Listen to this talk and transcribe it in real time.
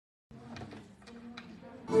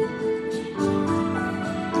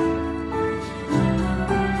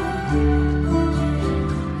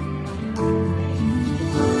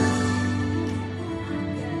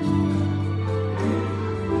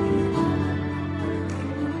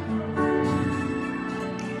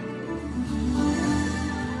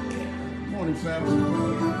Good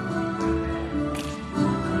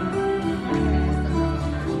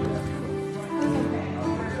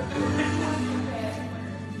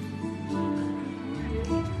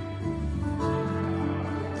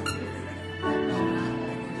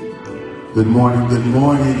morning, good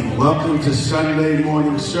morning. Welcome to Sunday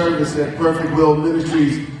morning service at Perfect Will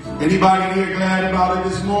Ministries. Anybody here glad about it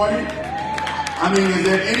this morning? I mean, is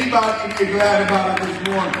there anybody here glad about it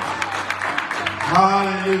this morning?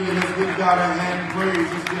 Hallelujah. Let's give God a hand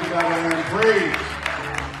praise. Let's give God a hand praise.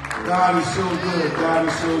 God is so good. God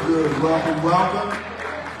is so good. Welcome, welcome.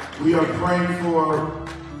 We are praying for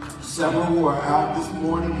several who are out this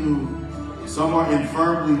morning who some are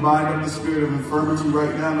infirm. We bind up the spirit of infirmity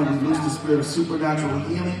right now, and we loose the spirit of supernatural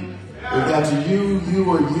healing. If that's you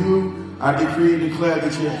or you, I decree and declare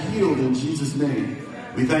that you're healed in Jesus' name.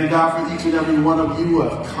 We thank God for each and every one of you who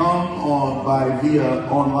have come via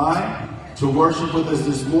online to worship with us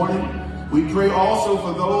this morning. We pray also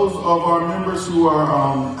for those of our members who are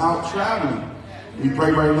out traveling. We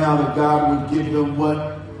pray right now that God would give them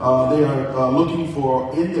what they are looking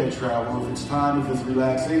for in their travel. If it's time, if it's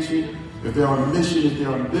relaxation, if they're on a mission, if they're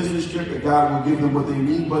on a business trip, that God will give them what they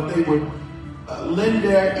need, but they would lend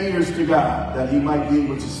their ears to God, that he might be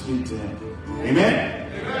able to speak to him. Amen?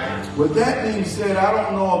 Amen. With that being said, I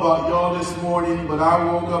don't know about y'all this morning, but I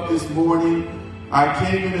woke up this morning. I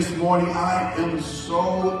came in this morning. I am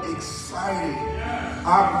so excited.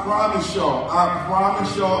 I promise y'all,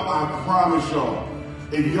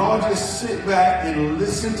 if y'all just sit back and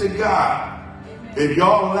listen to God, if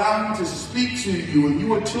y'all allow him to speak to you and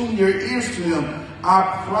you attune your ears to him,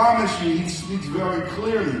 I promise you he speaks very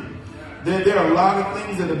clearly. There are a lot of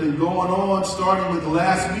things that have been going on, starting with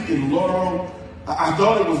last week in Laurel. I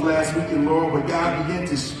thought it was last week in Laurel, but God began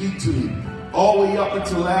to speak to me all the way up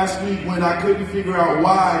until last week when I couldn't figure out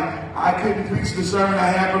why I couldn't preach the sermon I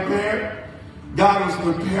had prepared. God was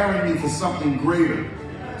preparing me for something greater.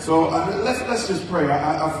 So let's just pray.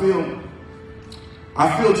 I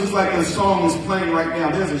feel just like the song is playing right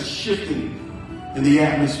now. There's a shifting in the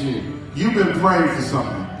atmosphere. You've been praying for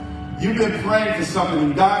something. You've been praying for something,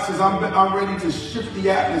 and God says, I'm ready to shift the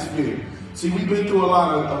atmosphere. See, we've been through a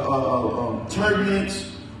lot of turbulence.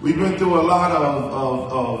 We've been through a lot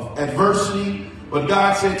of adversity. But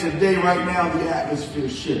God said today, right now, the atmosphere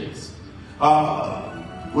shifts.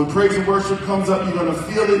 When praise and worship comes up, you're going to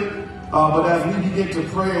feel it. But as we begin to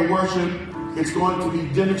pray and worship, it's going to be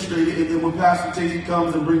demonstrated. And then when Pastor Tasey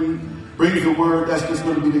comes and brings the word, that's just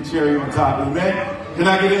going to be the cherry on top. Amen? Can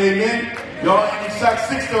I get an amen? Y'all ain't Shock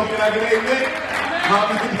 6 though. Can I get an amen?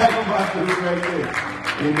 Right there.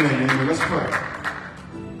 Amen. Amen. Let's pray.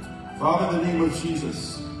 Father, in the name of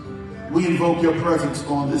Jesus, we invoke your presence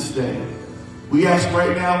on this day. We ask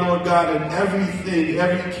right now, Lord God, that everything,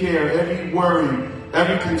 every care, every worry,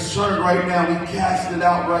 every concern right now, we cast it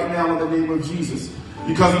out right now in the name of Jesus.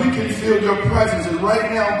 Because we can feel your presence. And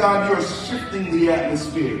right now, God, you're shifting the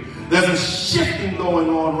atmosphere. There's a shifting going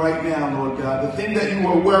on right now, Lord God. The thing that you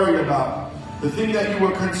were worried about, the thing that you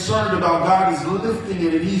were concerned about, God is lifting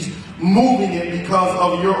it and he's moving it because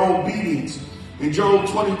of your obedience. In Job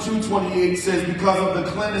 22:28 says, because of the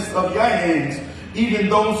cleanness of your hands, even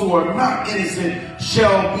those who are not innocent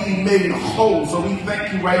shall be made whole. So we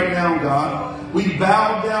thank you right now, God. We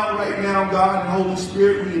bow down right now, God, and Holy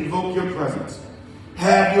Spirit, we invoke your presence.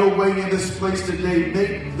 Have your way in this place today.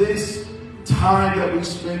 Make this time that we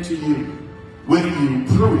spend with you,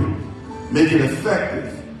 prudent. Make it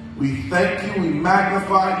effective. We thank you, we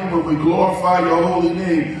magnify you, and we glorify your holy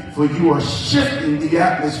name, for you are shifting the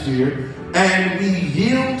atmosphere, and we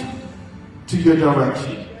yield to your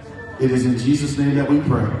direction. It is in Jesus' name that we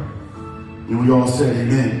pray. And we all said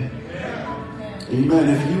amen. Amen.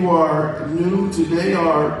 If you are new today,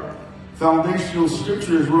 our foundational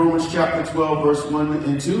scripture is Romans chapter 12, verse 1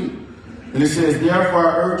 and 2. And it says, therefore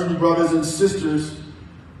I urge you, brothers and sisters,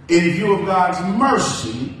 in view of God's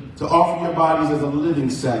mercy, to offer your bodies as a living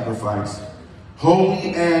sacrifice,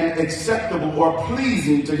 holy and acceptable or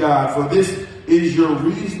pleasing to God, for this is your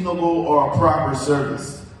reasonable or proper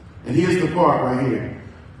service. And here's the part right here.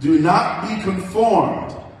 Do not be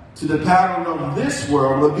conformed to the pattern of this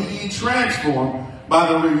world, but be ye transformed by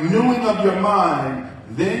the renewing of your mind.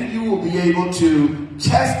 Then you will be able to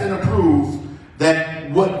test and approve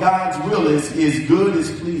that what God's will is good,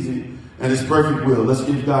 is pleasing, and is perfect will. Let's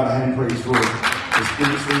give God a hand praise for it.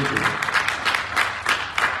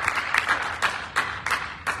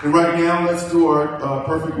 And right now, let's do our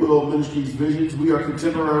Perfect Will Ministries visions. We are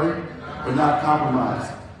contemporary, but not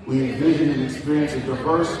compromised. We envision and experience a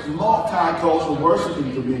diverse, multicultural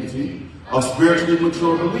worshiping community of spiritually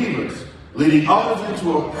mature believers, leading others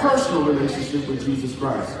into a personal relationship with Jesus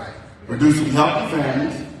Christ. producing healthy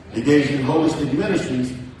families, engaging in holistic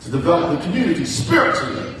ministries to develop the community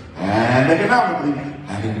spiritually and economically,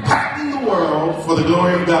 and impacting the world for the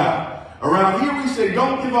glory of God. Around here we say,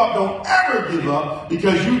 don't give up, don't ever give up,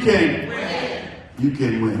 because you can win. You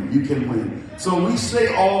can win. You can win. So we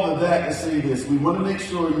say all of that to say this. We want to make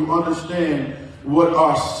sure you understand what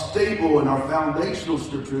our stable and our foundational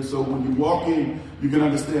scripture is, so when you walk in, you can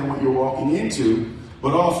understand what you're walking into,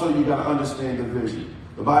 but also you got to understand the vision.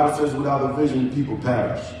 The Bible says without a vision, people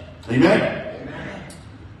perish. Amen? Amen.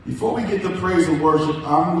 Before we get to praise and worship,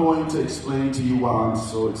 I'm going to explain to you why I'm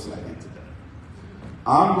so excited today.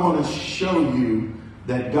 I'm going to show you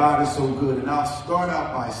that God is so good, and I'll start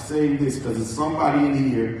out by saying this because there's somebody in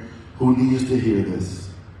here who needs to hear this.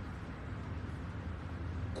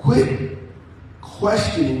 Quit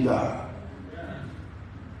questioning God.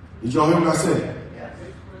 Did y'all hear what I said? Yes.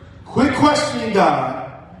 Quit questioning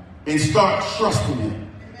God and start trusting Him.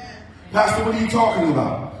 Amen. Pastor, what are you talking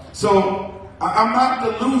about? So, I'm not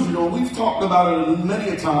delusional. We've talked about it many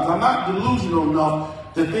a times. I'm not delusional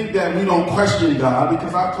enough to think that we don't question God,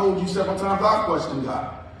 because I've told you several times I've questioned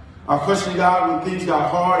God. I've questioned God when things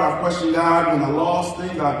got hard. I've questioned God when I lost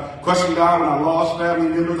things. I've questioned God when I lost family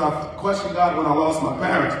members. I've questioned God when I lost my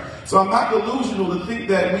parents. So I'm not delusional to think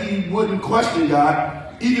that we wouldn't question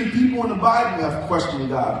God. Even people in the Bible have questioned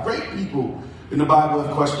God. Great people in the Bible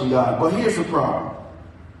have questioned God. But here's the problem.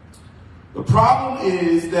 The problem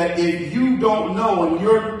is that if you don't know and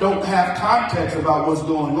you don't have context about what's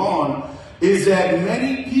going on, is that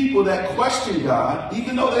many people that question God,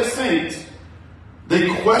 even though they're saints, they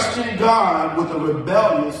question God with a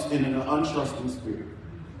rebellious and an untrusting spirit.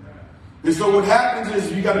 And so what happens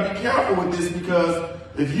is you got to be careful with this, because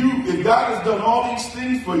if God has done all these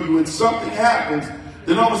things for you and something happens,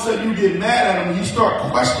 then all of a sudden you get mad at Him and you start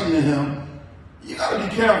questioning Him. You got to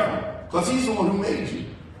be careful, because He's the one who made you.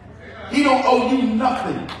 He don't owe you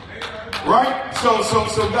nothing, right? So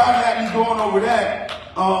God had me going over that,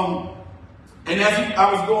 and as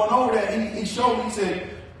I was going over that, He showed me. He said,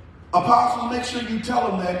 Apostle, make sure you tell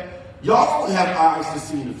them that y'all don't have eyes to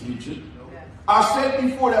see in the future. I said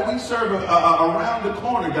before that we serve a around the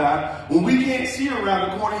corner God. When we can't see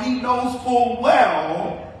around the corner, He knows full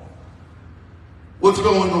well what's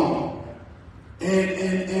going on.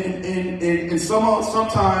 And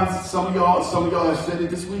sometimes some of y'all have said it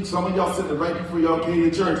this week. Some of y'all said it right before y'all came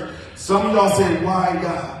to church. Some of y'all said, "Why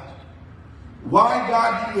God? Why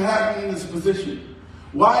God do you have me in this position?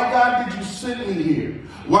 Why God did you send me here?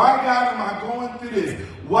 Why God am I going through this?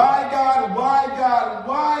 Why God? Why God?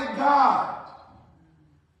 Why God?"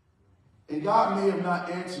 And God may have not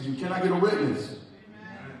answered you. Can I get a witness?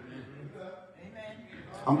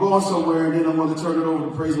 I'm going somewhere, and then I'm going to turn it over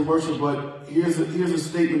to praise and worship. But here's a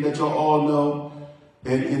statement that y'all all know,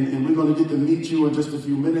 and we're going to get to meet you in just a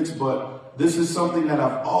few minutes. But this is something that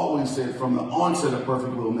I've always said from the onset of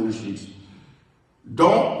Perfect Will Ministries.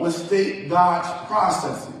 Don't mistake God's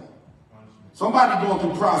processing. Somebody going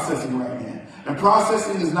through processing right now, and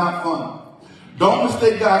processing is not fun. Don't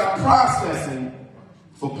mistake God's processing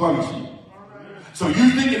for punishment. So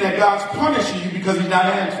you're thinking that God's punishing you because He's not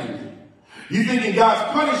answering you. You're thinking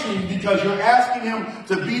God's punishing you because you're asking Him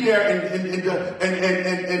to be there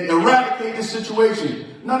and eradicate the situation.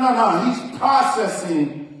 No. He's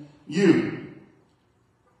processing you.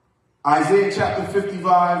 Isaiah chapter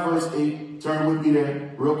 55, verse 8. Turn with me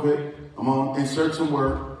there real quick. I'm going to insert some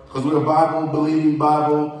word, because we're a Bible-believing,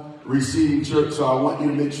 Bible-receiving church, so I want you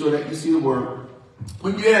to make sure that you see the word.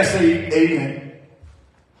 When you're there, say amen.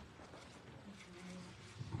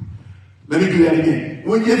 Let me do that again.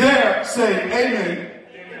 When you're there, say amen.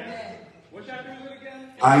 Amen. What chapter is it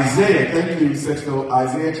again? Isaiah, thank you, Sexto.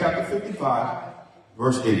 Isaiah chapter 55,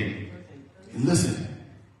 verse 8. And listen,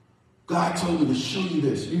 God told me to show you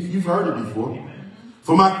this. You've heard it before.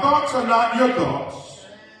 For my thoughts are not your thoughts,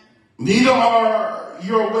 neither are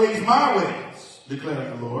your ways my ways,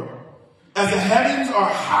 declares the Lord. As the heavens are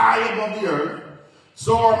high above the earth,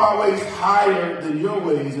 so are my ways higher than your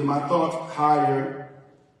ways, and my thoughts higher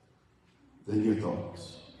than your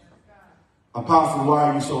thoughts. Apostle, why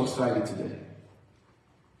are you so excited today?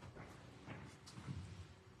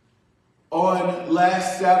 On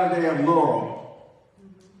last Saturday at Laurel,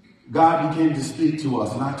 God began to speak to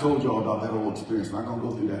us, and I told y'all about that whole experience. I'm not going to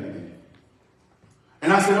go through that again.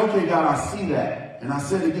 And I said, okay, God, I see that. And I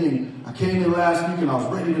said again, I came in last week and I was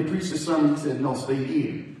ready to preach the sermon. He said, no, stay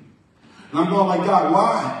here. And I'm going like, God,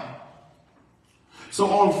 why? So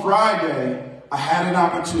on Friday, I had an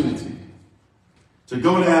opportunity to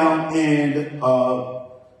go down and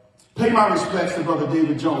pay my respects to Brother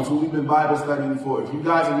David Jones, who we've been Bible studying for. If you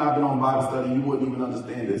guys have not been on Bible study, you wouldn't even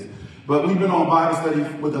understand this. But we've been on Bible study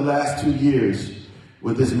for the last 2 years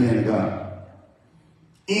with this man of God.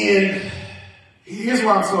 And here's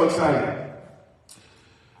why I'm so excited.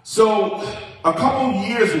 So a couple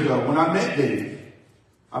years ago when I met Dave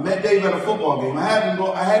at a football game. I hadn't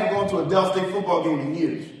gone to a Del State football game in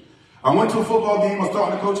years. I went to a football game. I was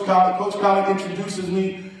talking to Coach Collins. Coach Collins introduces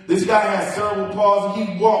me. This guy has cerebral palsy.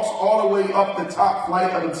 He walks all the way up the top flight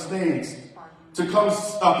of the stands to come,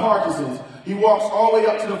 Parkinson's. He walks all the way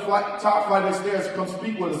up to the top flight of the stairs to come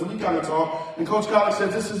speak with us. And we kind of talk. And Coach Collins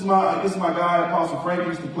said, this is my guy, Apostle Frank. He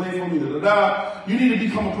used to play for me. You need to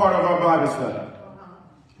become a part of our Bible study.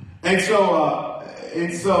 And so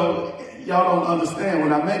y'all don't understand.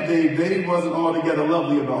 When I met Dave, Dave wasn't altogether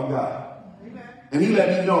lovely about God. And he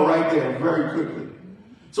let me know right there very quickly.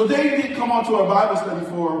 So Dave did come onto our Bible study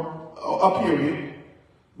for a period,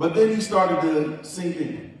 but then he started to sink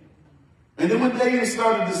in. And then when Dave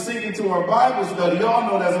started to sink into our Bible study, y'all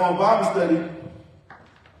know that's on Bible study,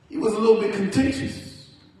 he was a little bit contentious.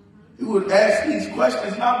 He would ask these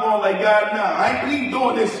questions, and I'm going like, God, nah, I ain't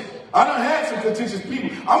doing this. I done had some contentious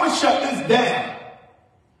people. I'm going to shut this down.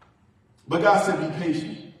 But God said, be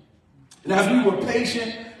patient. And as we were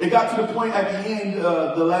patient, it got to the point at the end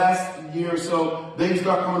the last year or so, they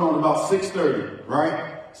start coming on about 6:30,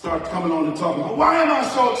 right? Start coming on and talking. But why am I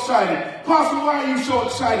so excited? Pastor, why are you so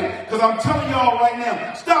excited? Because I'm telling y'all right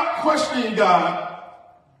now, stop questioning God.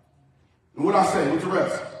 And what I say, what's the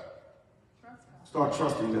rest? Start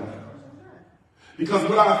trusting God. Because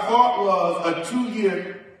what I thought was a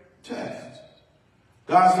 2-year test,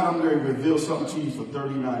 God said, I'm going to reveal something to you for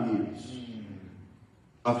 39 years.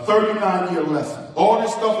 A 39-year lesson. All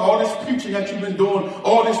this stuff, all this preaching that you've been doing,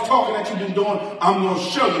 all this talking that you've been doing, I'm going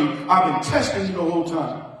to show you. I've been testing you the whole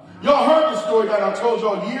time. Y'all heard the story that I told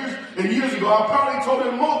y'all years and years ago. I probably told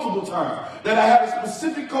it multiple times. That I had a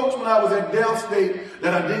specific coach when I was at Del State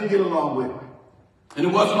that I didn't get along with. And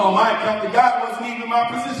it wasn't on my account. The guy wasn't even my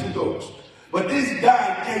position coach. But this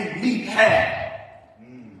guy gave me half.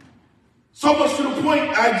 So much to the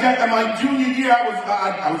point, at my junior year,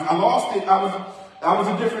 I lost it. I was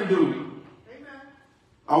a different dude. Amen.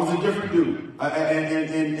 I was a different dude.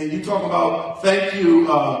 And you talk about, thank you,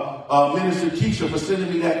 Minister Keisha, for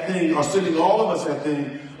sending me that thing, or sending all of us that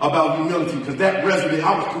thing about humility, because that resonated.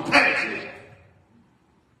 I was competitive.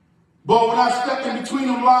 But when I stepped in between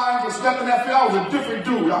them lines and stepped in that field, I was a different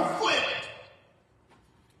dude. I flipped.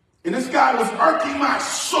 And this guy was irking my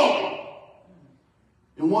soul.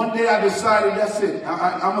 And one day I decided, that's it.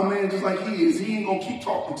 I'm a man just like he is. He ain't going to keep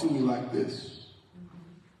talking to me like this.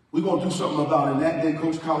 We're going to do something about it. And that day,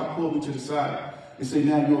 Coach Collins pulled me to the side and said,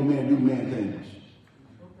 now you're a man, do man things.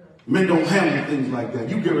 Men don't handle things like that.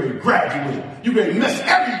 You get ready to graduate. You get ready to mess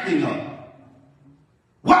everything up.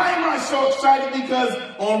 Why am I so excited? Because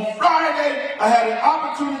on Friday, I had an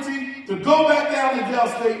opportunity to go back down to Del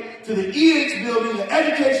State to the EH building, the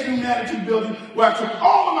Education Humanities building, where I took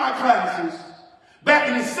all of my classes back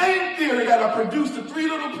in the same theater that I produced the Three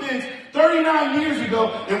Little Pigs 39 years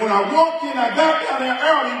ago. And when I walked in, I got down there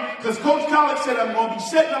early because Coach Collins said, I'm going to be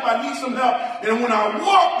setting up. I need some help. And when I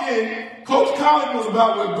walked in, Coach Collins was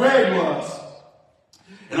about where Greg was.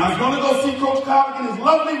 And I was going to go see Coach Collins and his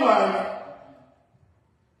lovely wife.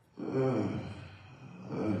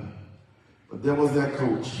 But there was that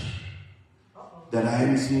coach that I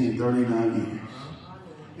hadn't seen in 39 years.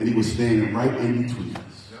 And he was standing right in between us.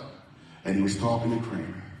 And he was talking to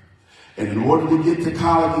Kramer. And in order to get to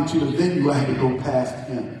college and to the venue, I had to go past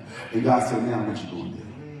him. And God said, now what you going to do?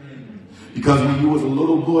 Because when you was a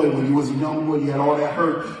little boy, when you was a young boy, you had all that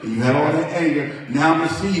hurt and you had all that anger. Now I'm going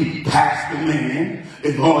to see you, Pastor Man.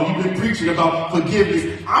 If all you've been preaching about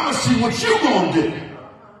forgiveness, I'm going to see what you going to do.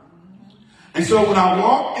 And so when I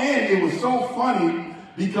walked in, it was so funny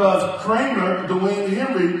because Kramer, Dwayne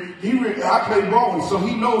Henry, I played ball with him, so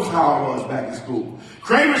he knows how I was back in school.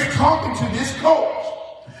 Kramer's talking to this coach.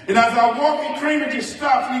 And as I walk in, Kramer just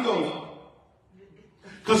stops and he goes,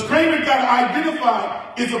 because Kramer got to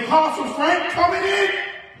identify, is Apostle Frank coming in?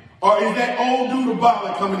 Or is that old dude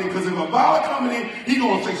Abala coming in? Because if Abala coming in, he's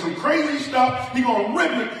going to say some crazy stuff. He's going to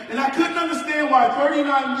rip it. And I couldn't understand why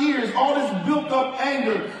 39 years, all this built up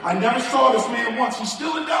anger. I never saw this man once. He's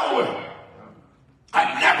still in Delaware.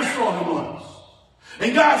 I never saw him once.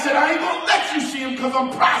 And God said, I ain't going to let you see him because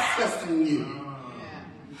I'm processing you.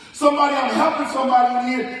 Somebody, I'm helping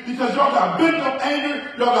somebody in here because y'all got bent up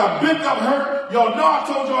anger. Y'all got bent up hurt. Y'all know I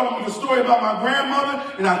told y'all the story about my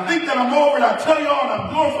grandmother. And I think that I'm over it. I tell y'all and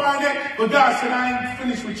I'm glorifying that. But God said, I ain't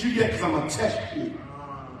finished with you yet because I'm going to test you.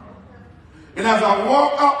 And as I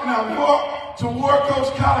walk up and I walk toward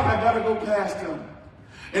Coach Collins, I got to go past him.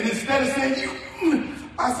 And instead of saying,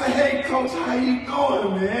 I say, hey, Coach, how you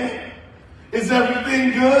doing, man? Is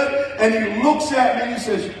everything good? And he looks at me and he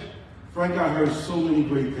says, Frank, I heard so many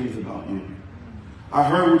great things about you. I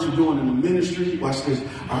heard what you're doing in the ministry. Watch this.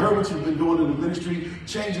 I heard what you've been doing in the ministry,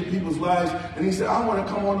 changing people's lives. And he said, I want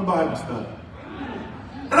to come on the Bible study.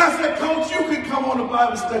 And I said, Coach, you can come on the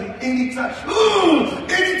Bible study anytime. Ooh,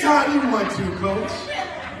 anytime you want to, Coach.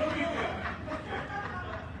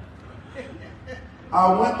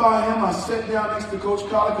 I went by him. I sat down next to Coach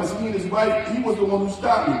Collins because he and his wife, he was the one who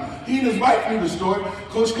stopped me. He and his wife knew the story.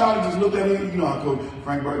 Coach Collins just looked at me. You know how Coach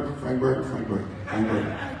Frank Burton.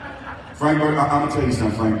 I'm going to tell you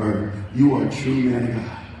something, Frank Burton. You are a true man of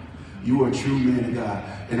God. You are a true man of God.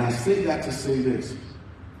 And I say that to say this.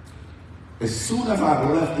 As soon as I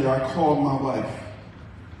left there, I called my wife.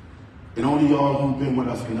 And only y'all who've been with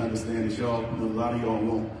us can understand this. Y'all, a lot of y'all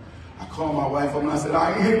won't. I called my wife up and I said,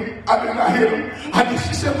 I ain't hit him. I did not hit him.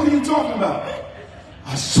 She said, what are you talking about?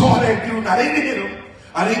 I saw that dude. I didn't hit him.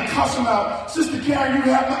 I didn't cuss him out. Sister Karen, you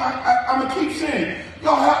have, I'm going to keep saying,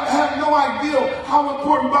 y'all have no idea how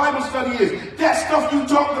important Bible study is. That stuff you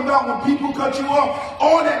talking about when people cut you off,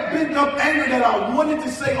 all that bent up anger that I wanted to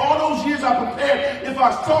say, all those years I prepared, if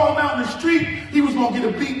I saw him out in the street, he was going to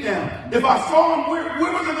get a beat down. If I saw him, where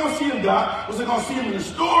was I going to see him, Doc? Was I going to see him in the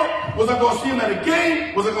store? Was I going to see him at a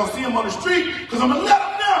game? Was I going to see him on the street? Because I'm going to let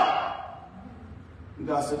him know. And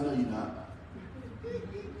God said, no, you're not.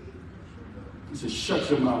 He said, shut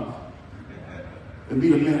your mouth and be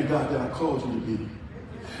the man of God that I called you to be.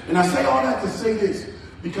 And I say all that to say this,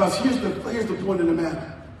 because here's the point of the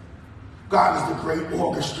matter. God is the great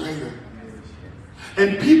orchestrator.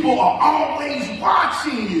 And people are always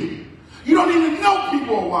watching you. You don't even know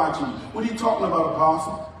people are watching you. What are you talking about,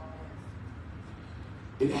 Apostle?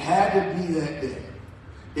 It had to be that day.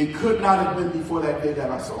 It could not have been before that day that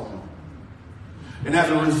I saw him. And as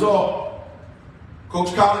a result,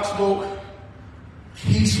 Coach Collins spoke.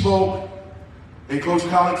 He spoke. And Coach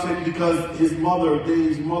Collins said, because his mother,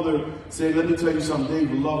 Dave's mother, said, let me tell you something,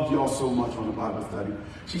 Dave loved y'all so much on the Bible study.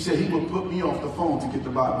 She said he would put me off the phone to get the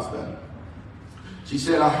Bible study. She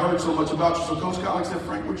said, I heard so much about you. So Coach Collins said,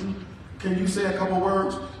 Frank, can you say a couple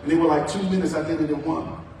words? And they were like 2 minutes. I did it in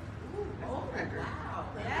one. Oh my God.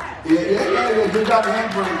 Yeah. Give God a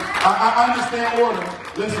hand for it. I understand order.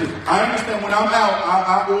 Listen, I understand when I'm out,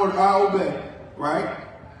 I obey, right?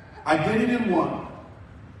 I did it in one.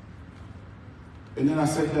 And then I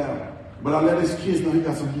sat down. But I let his kids know he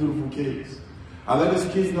got some beautiful kids. I let his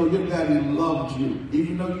kids know your daddy loved you,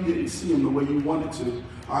 even though you didn't see him the way you wanted to.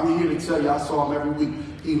 I'm here to tell you, I saw him every week.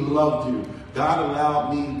 He loved you. God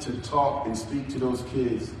allowed me to talk and speak to those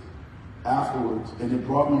kids afterwards. And it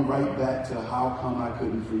brought me right back to how come I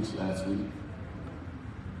couldn't preach last week.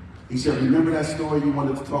 He said, remember that story you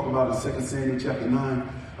wanted to talk about in 2 Samuel chapter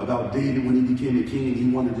 9? About David when he became the king, and he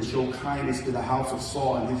wanted to show kindness to the house of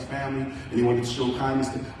Saul and his family, and he wanted to show kindness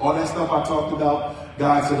to all that stuff I talked about.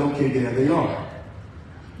 God said, okay, there they are.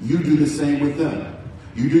 You do the same with them.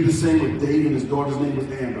 You do the same with David, and his daughter's name was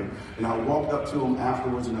Amber. And I walked up to him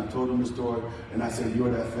afterwards, and I told him the story, and I said, you're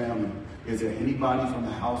that family. Is there anybody from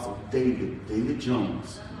the house of David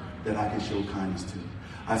Jones, that I can show kindness to?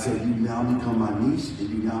 I said, you now become my niece and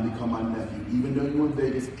you now become my nephew. Even though you're in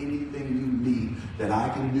Vegas, anything you need that I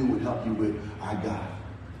can do and help you with, I got it.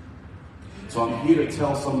 So I'm here to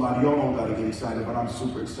tell somebody, y'all don't got to get excited, but I'm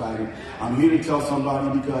super excited. I'm here to tell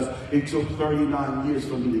somebody because it took 39 years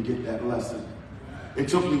for me to get that lesson. It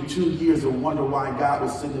took me 2 years to wonder why God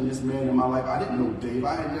was sending this man in my life. I didn't know Dave.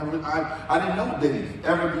 I didn't know Dave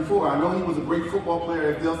ever before. I know he was a great football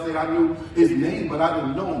player. If they'll say I knew his name, but I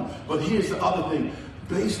didn't know him. But here's the other thing.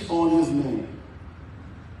 Based on his name.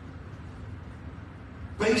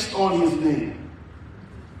 Based on his name.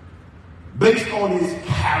 Based on his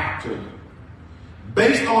character.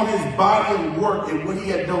 Based on his body and work and what he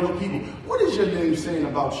had done with people. What is your name saying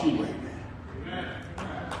about you right now?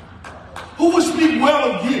 Who will speak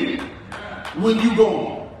well of you when you go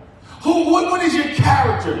on? What is your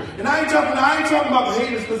character? And I ain't talking about the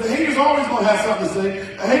haters, because the haters always going to have something to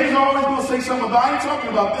say. The haters are always going to say something about, I ain't talking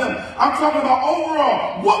about them. I'm talking about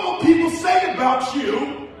overall. What will people say about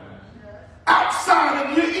you outside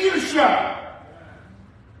of your earshot?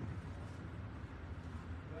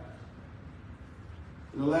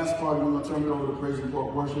 In the last part, we're going to turn it over to praise and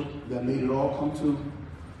worship that made it all come to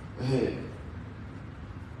a head.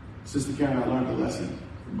 Sister Karen, I learned a lesson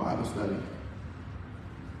from Bible study.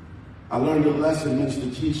 I learned a lesson, Minister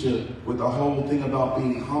Keisha, with the whole thing about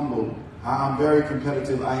being humble. I'm very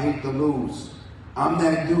competitive. I hate to lose. I'm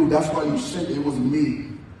that dude. That's why you sent it. It was me.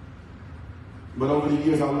 But over the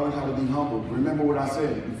years, I learned how to be humble. Remember what I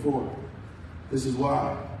said before. This is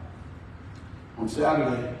why. On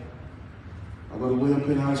Saturday, I go to William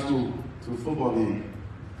Penn High School. to a football game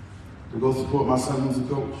to go support my son who's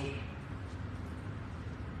a coach.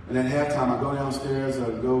 And at halftime, I go downstairs, I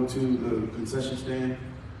go to the concession stand,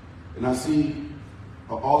 and I see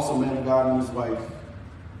an awesome man of God and his wife.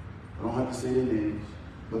 I don't have to say their names,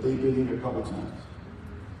 but they've been here a couple times.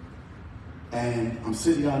 And I'm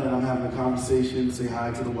sitting down and I'm having a conversation, say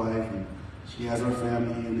hi to the wife, and she has her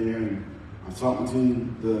family in there, and I'm talking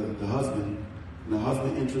to the husband, and the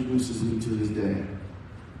husband introduces me to his dad.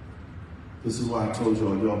 This is why I told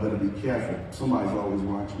y'all better be careful. Somebody's always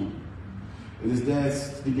watching. And his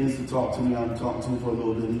dad begins to talk to me. I'm talking to him for a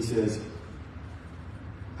little bit, and he says,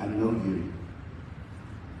 I know you.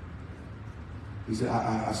 He said,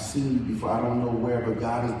 I've seen you before. I don't know where, but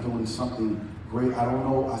God is doing something great. I don't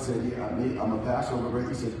know. I said, yeah, I'm a pastor over there.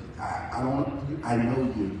 He said, I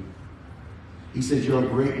know you. He said, you're a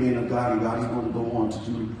great man of God, and God is going to go on to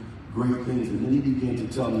do great things. And then he began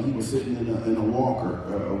to tell me he was sitting in a walker,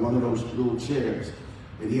 one of those little chairs.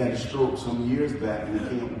 And he had a stroke some years back,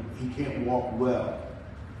 and he can't walk well.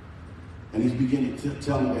 And he's beginning to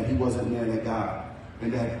tell me that he wasn't there to God,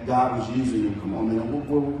 and that God was using him. Come on, man.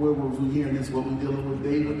 Where was we hearing this? What we dealing with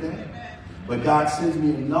David there? But God sends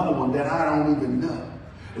me another one that I don't even know.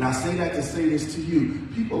 And I say that to say this to you.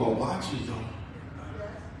 People are watching, though.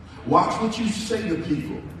 Watch what you say to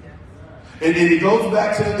people. And then it goes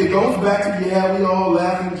back to, yeah, we all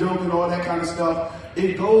laughing, joking, all that kind of stuff.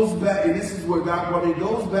 It goes back, and this is where God brought it. It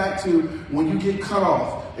goes back to when you get cut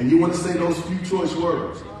off and you want to say those few choice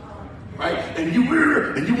words, right? And you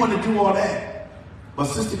want to do all that. But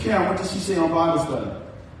Sister Karen, what did she say on Bible study?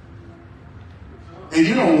 And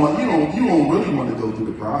you don't really want to go through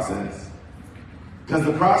the process. Because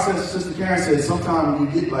the process, Sister Karen said, sometimes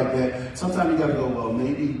when you get like that, sometimes you got to go, well,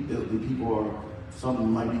 maybe the people are, something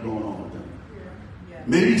might be going on with them.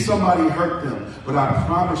 Maybe somebody hurt them, but I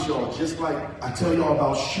promise y'all, just like I tell y'all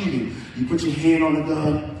about shooting, you put your hand on the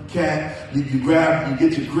gun, cat, you grab, you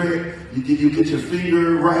get your grip, you get your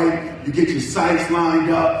finger right, you get your sights lined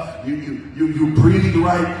up, you breathe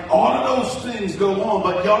right. All of those things go on,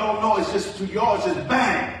 but y'all don't know. It's just to y'all, it's just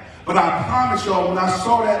bang. But I promise y'all, when I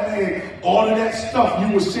saw that man, all of that stuff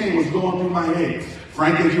you were saying was going through my head.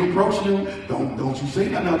 Frank, as you approach him, don't you say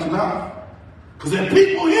nothing out your mouth, because there are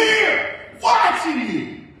people here watching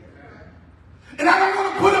you. And I don't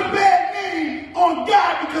want to put a bad name on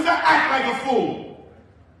God because I act like a fool.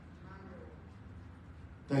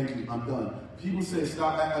 Thank you. I'm done. People say God says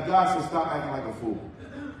stop acting like a fool.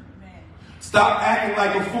 Stop acting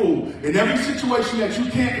like a fool. In every situation that you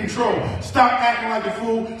can't control, stop acting like a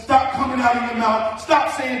fool. Stop coming out of your mouth.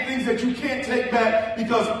 Stop saying things that you can't take back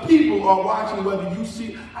because people are watching whether you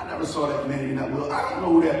see. I never saw that man in that will. I don't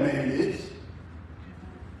know who that man is.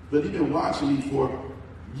 But he's been watching me for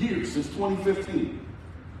years, since 2015.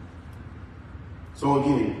 So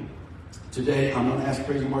again, today I'm going to ask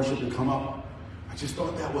praise and worship to come up. I just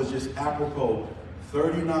thought that was just apropos.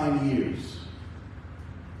 39 years,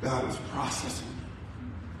 God was processing me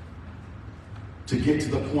to get to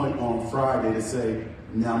the point on Friday to say,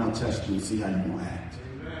 now I'm going to test you and see how you're going to act.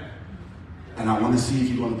 Amen. And I want to see if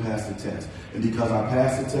you're going to pass the test. And because I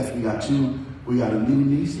passed the test, we got a new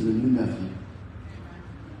niece and a new nephew.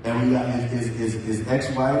 And we got his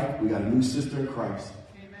ex-wife. We got a new sister in Christ.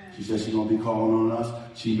 Amen. She said she's going to be calling on us.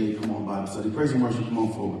 She may come on Bible study. Praise and worship. Come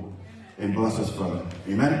on forward. Amen. And bless us further.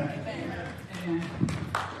 Amen? Amen. Amen.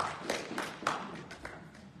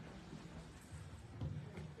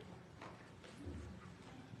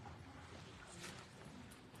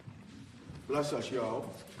 Bless us,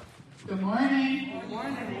 y'all. Good morning. Good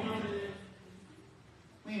morning.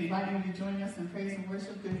 We invite you to join us in praise and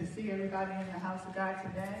worship. Good to see everybody in the house of God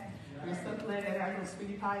today. We're so glad that our little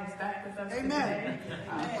sweetie pie is back with us today.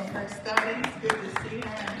 From her studies, good to see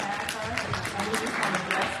her and have her. And we just want to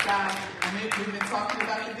bless God. I mean, we've been talking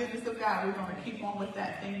about the goodness of God. We're going to keep on with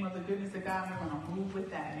that theme of the goodness of God. We're going to move with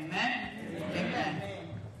that. Amen? Amen.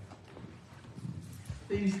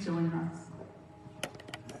 Please join us.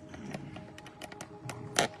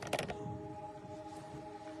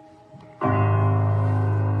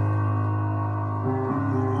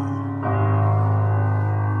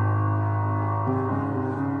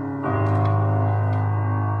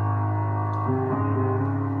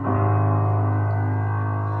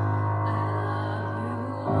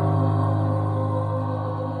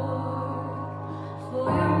 For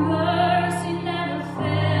your mercy never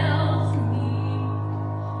fails me,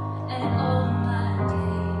 and all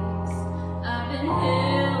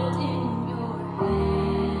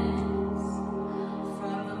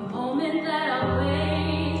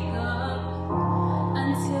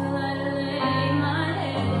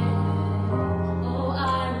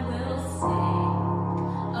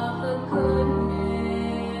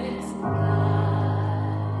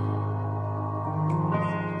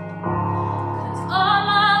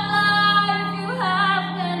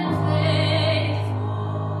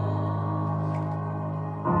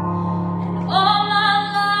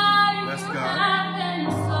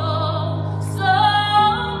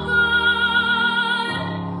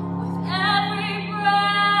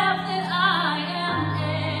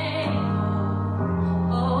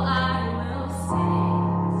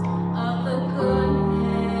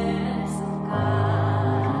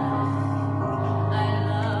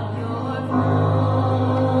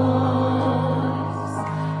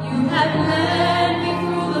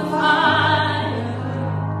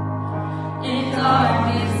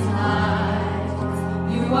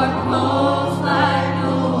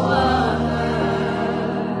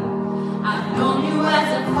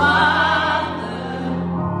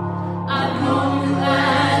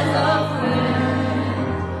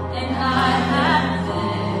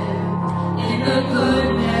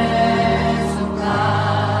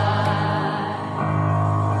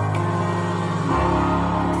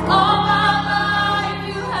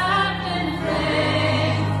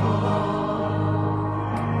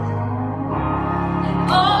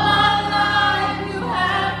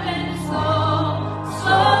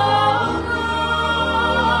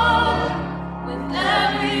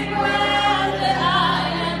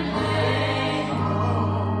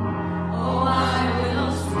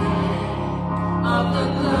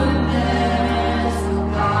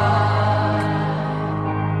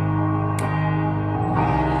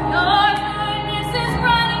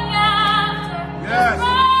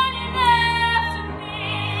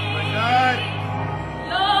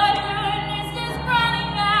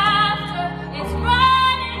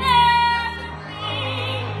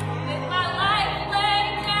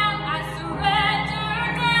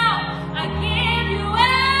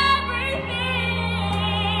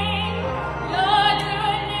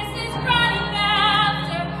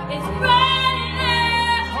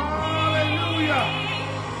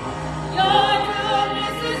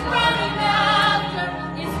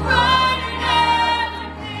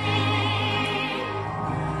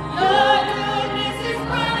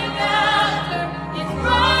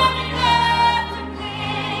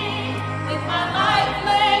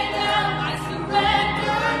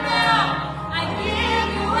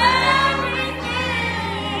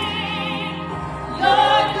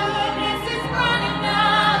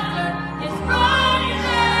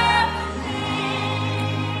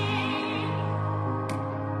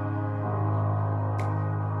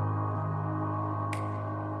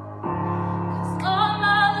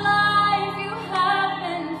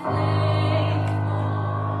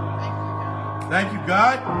Thank you,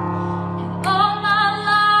 God. All my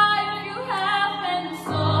life you have been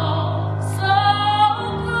so, so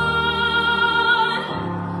good.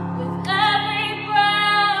 With every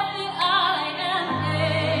breath that I am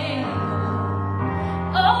able,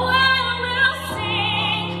 oh, I will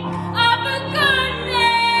sing of the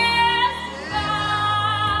goodness of God.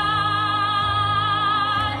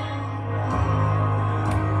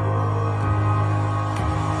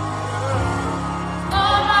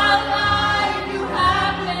 All my life you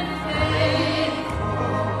have been faithful.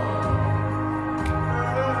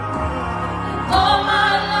 All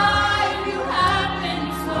my life you have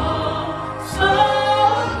been so, so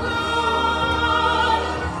good.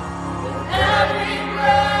 With every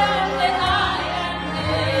breath that I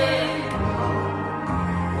am able,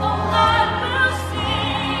 oh, I will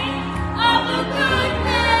sing of the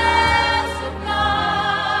goodness of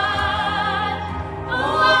God.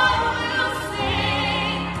 Oh, I will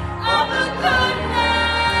sing of the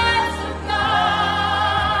goodness of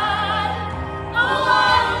God. Oh,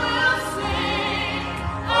 I will sing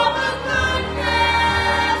of the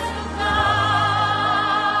goodness of God.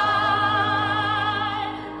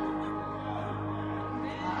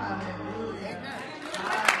 Hallelujah.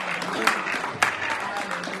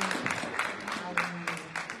 Hallelujah.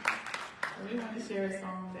 We want to share a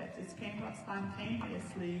song that just came up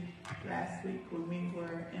spontaneously last week when we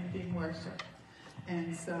were ending worship.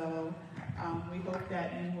 And so we hope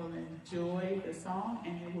that you will enjoy the song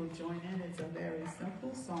and you will join in. It's a very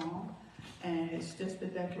simple song. And it's just a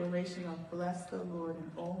declaration of bless the Lord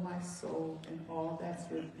in all my soul and all that's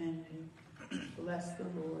within me. Bless the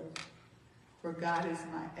Lord. For God is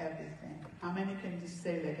my everything. How many can just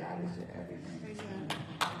say that God is your everything?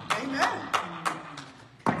 Amen.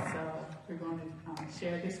 So we're going to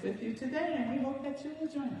share this with you today, and we hope that you will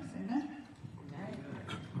join us. Amen.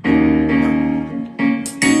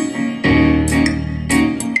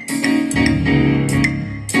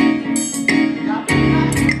 Y'all can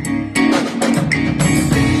clap.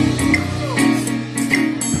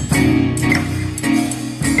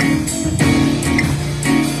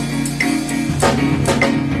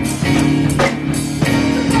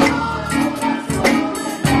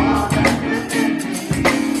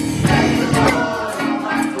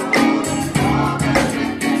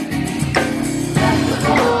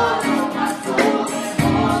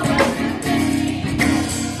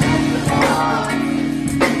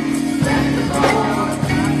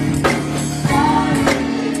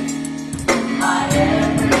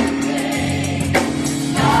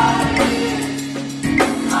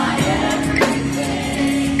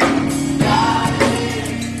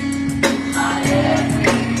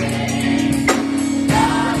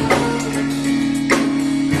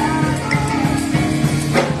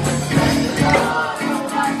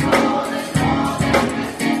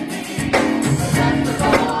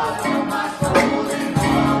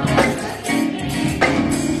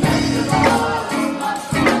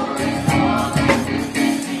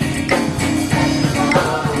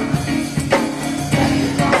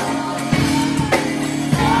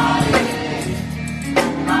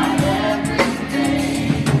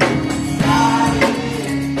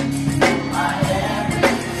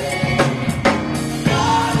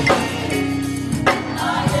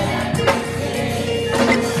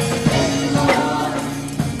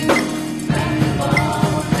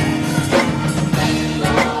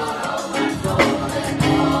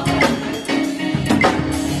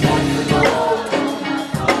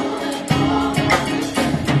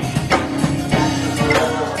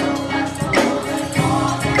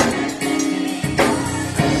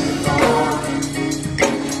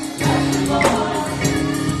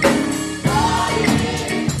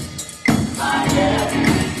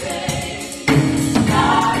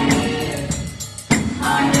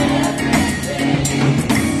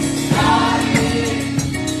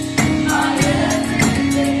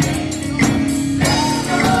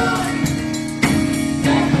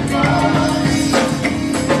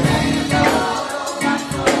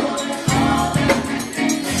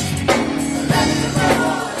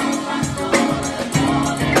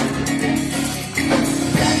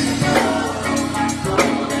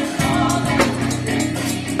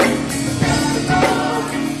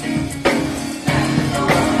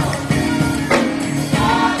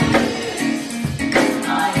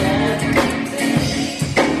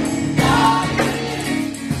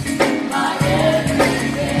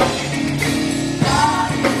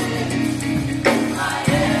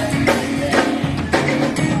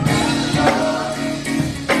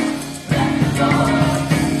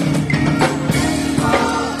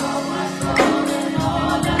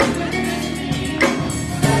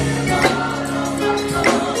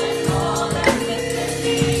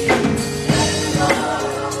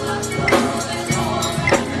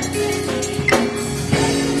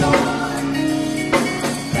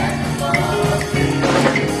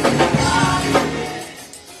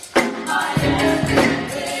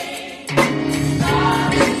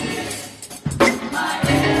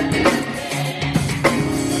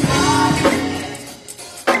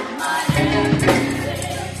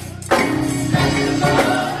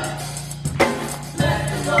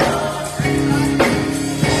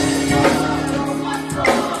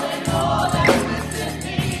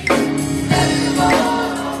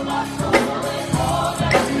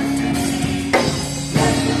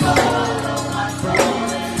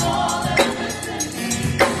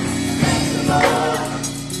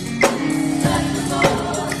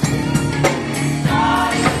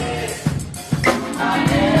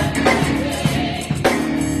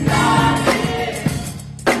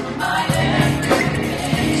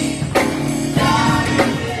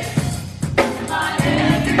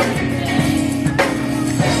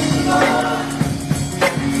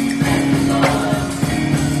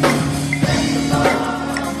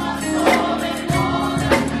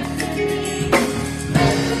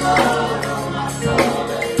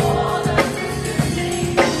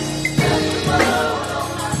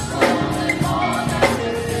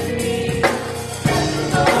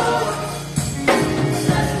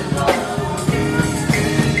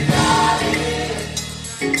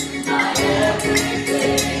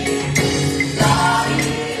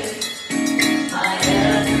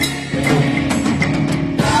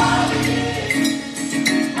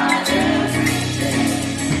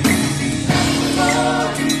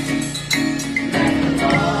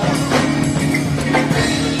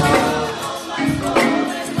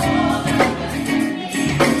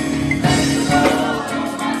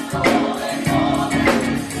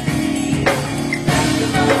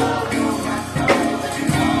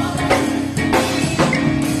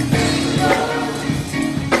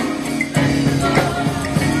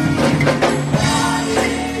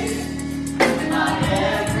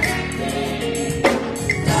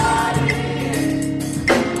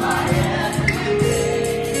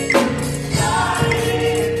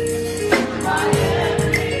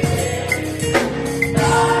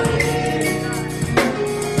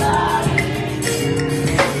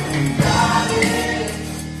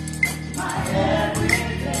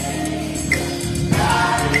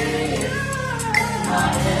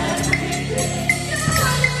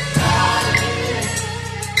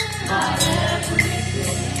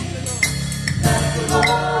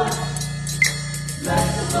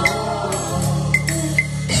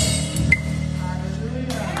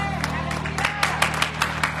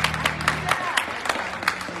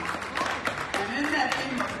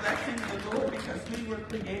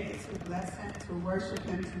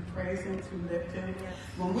 Him, to praise Him, to lift Him.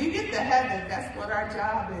 When we get to heaven, that's what our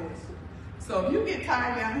job is. So if you get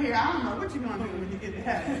tired down here, I don't know what you're going to do when you get to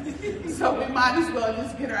heaven. So we might as well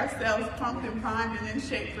just get ourselves pumped and primed and in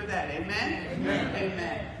shape for that. Amen? Amen.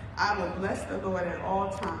 Amen. I will bless the Lord at all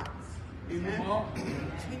times. Amen.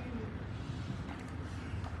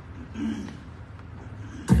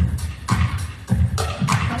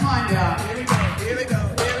 Come on, y'all. Here we go. Here we go.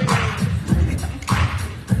 Here we go.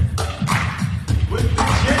 With the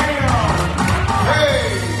jam.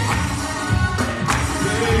 Hey.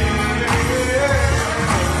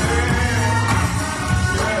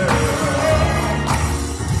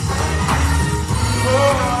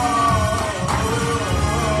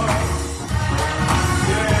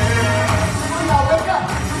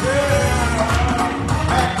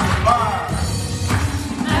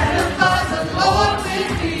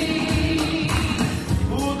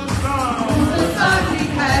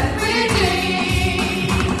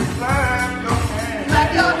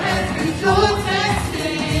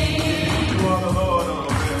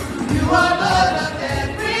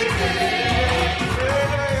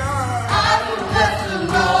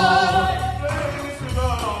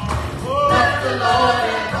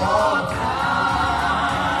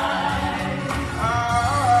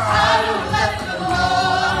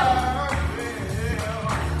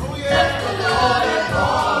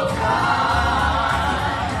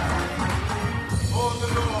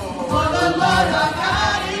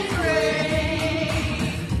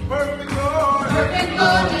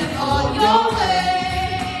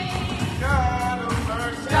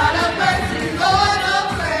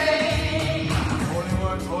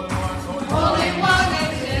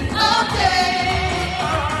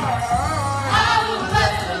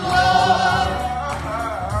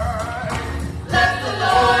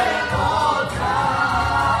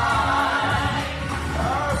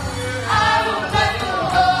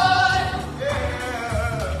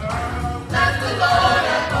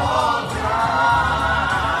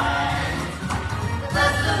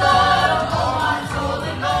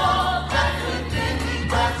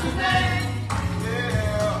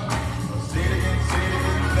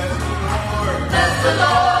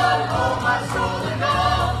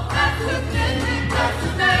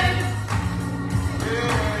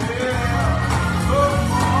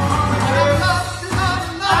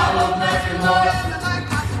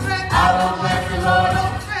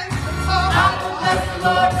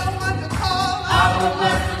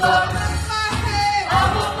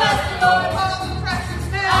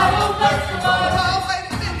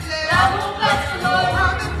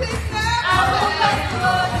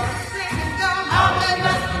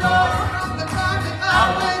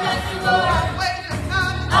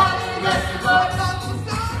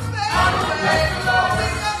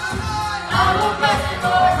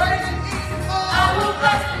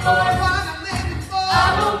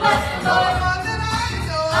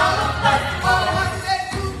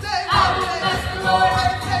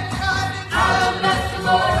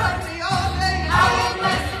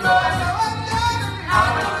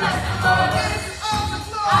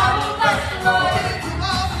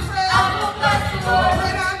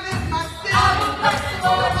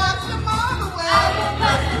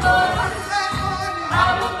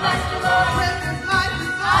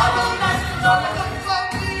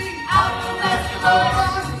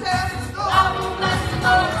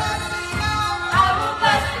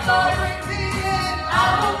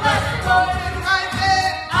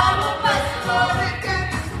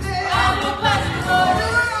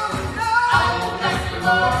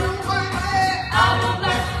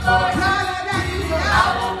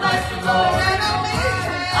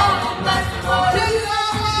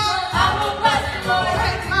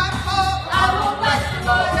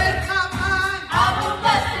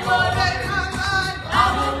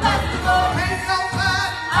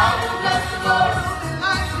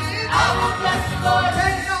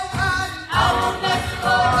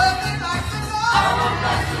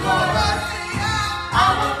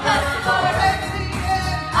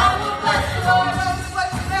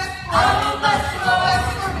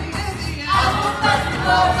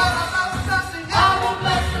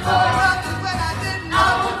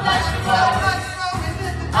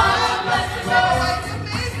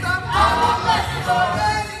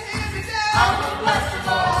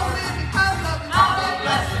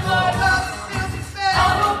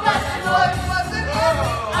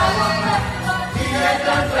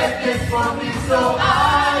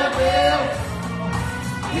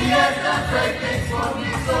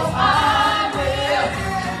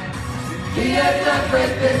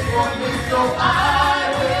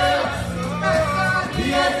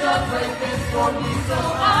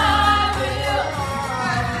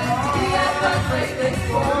 done great things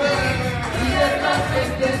for me. He has done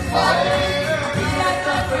great things for me. He has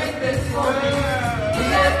done great things for me. He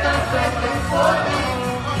has done great things for me.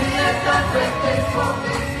 He has done great things for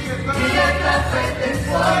me. He has done great things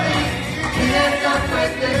for me. He has done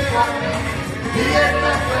great things for me. He has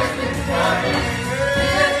done great things for me. He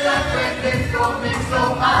has done great things for me. So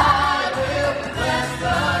I will bless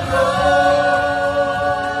the Lord.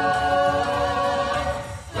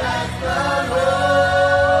 Bless the Lord.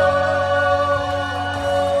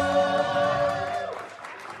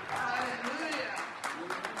 Hallelujah.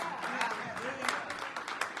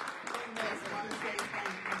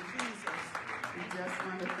 We just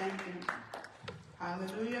want to thank him.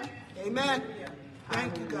 Hallelujah. Amen.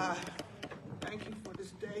 Thank you, God. Thank you for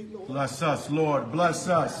this day, Lord. Bless us, Lord. Bless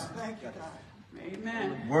us. Thank you, God.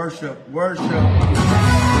 Amen. Worship, worship. Come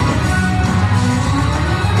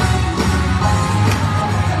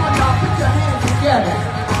on, y'all, put your hands together.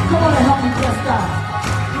 Come on and help me bless God.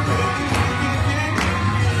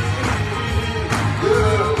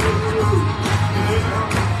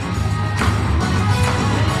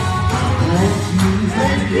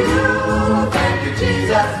 Thank you,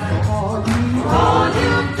 Jesus, for all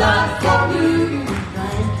you've done for me.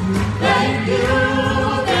 Thank you,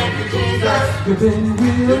 Jesus. You've been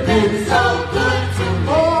real You've been good. so good to me.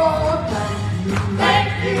 Oh, thank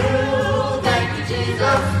you. Thank you,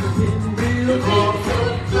 Jesus. You've been real You've been good. so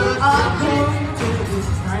good I to me. come to this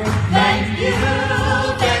thank Thank you,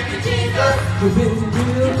 Jesus. You've been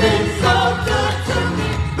real You've been good. so good to me.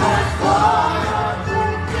 That's why I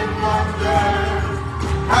think and wonder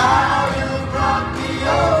how you brought me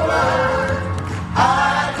over. I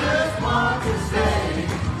just want to say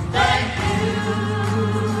thank you.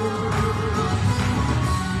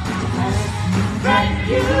 Thank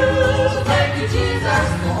you, Jesus,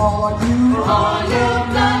 For all you for all you've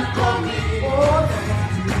done for me.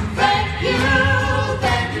 Thank you,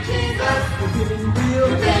 Jesus. You've been real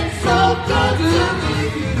You've been so good to me.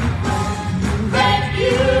 Thank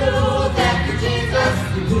you, Jesus,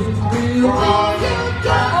 You've been for real all you've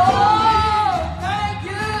done for me. Thank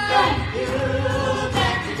you.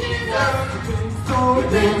 Thank you, Jesus. so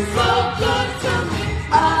You've been so good to me.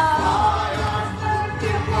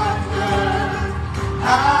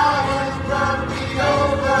 How you brought me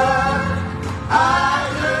over. I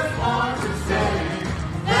just want to say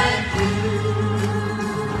thank you.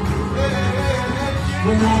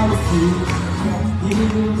 When I was sick, you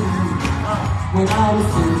healed me. When I was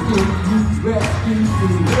sinking, you rescued me.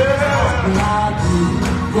 When I didn't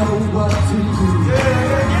know what to do,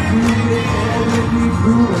 you carried me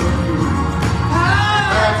through and through.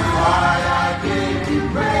 That's why I give you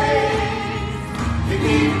praise. You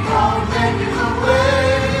keep on making a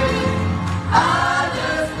way. I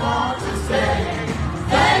just want to say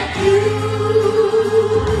thank you.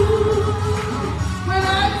 When I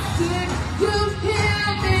was sick, you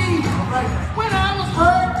healed me. When I was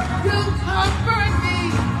hurt, you comforted me.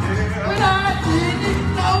 When I didn't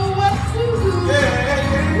know what to do,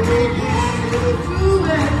 you through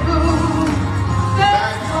and through.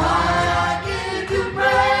 That's why I give you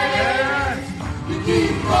praise. You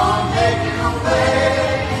keep on making a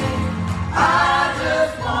way. I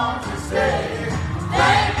just want to say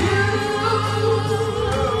thank you.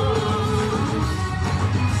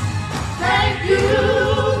 Thank you,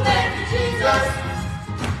 Jesus.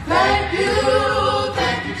 Thank you,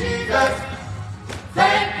 Jesus.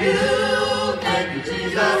 Thank you,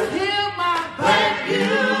 Jesus. Heal my Thank you,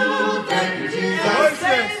 Jesus.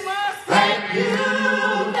 save my Thank you,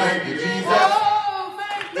 Jesus. Oh,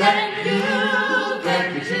 Thank you,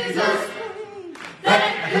 Jesus.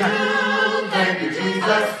 Thank you,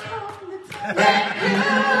 Jesus.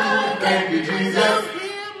 Thank you, Jesus.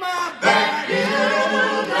 heal my Thank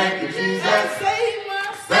you, Jesus. save my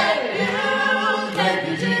Thank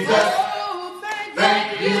you, Jesus. Oh, Thank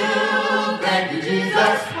you,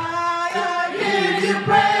 Jesus. why I Give you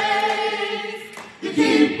praise. You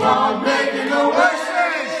keep on making a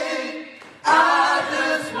way. I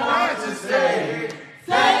just want to say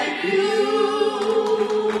thank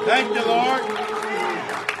you. Thank you, Lord.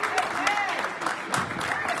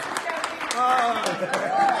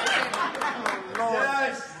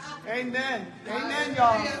 Yes. Amen. Amen,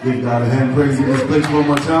 y'all. Give God a hand praise in this place one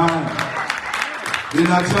more time.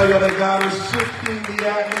 Didn't I tell you that God is shifting the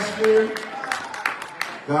atmosphere?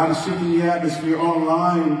 God is shifting the atmosphere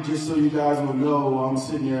online, just so you guys will know. I'm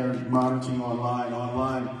sitting there monitoring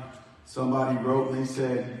online. Somebody wrote and they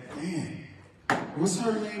said, man, what's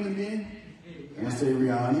her name again? And I said,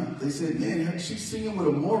 Rihanna. They said, man, she's singing with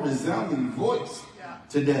a more resounding voice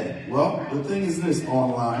today. Well, the thing is this,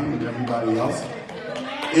 online and everybody else.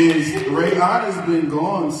 is Rayana's been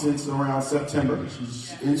gone since around September.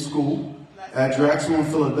 She's in school at Drexel in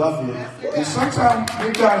Philadelphia. And sometimes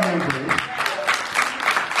we got him here.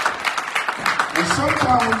 And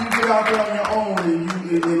sometimes when you get out there on your own and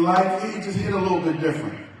you in life, it just hit a little bit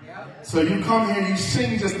different. So you come here and you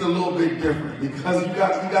sing just a little bit different because you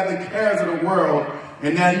got the cares of the world,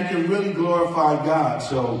 and now you can really glorify God.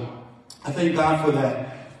 So I thank God for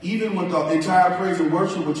that. Even with the entire praise and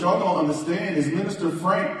worship, what y'all don't understand is Minister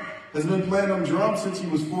Frank has been playing them drums since he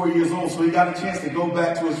was 4 years old, so he got a chance to go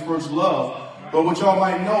back to his first love. But what y'all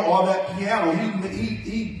might know, all that piano,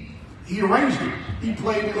 he arranged it. He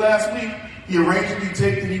played it last week. He arranged it, he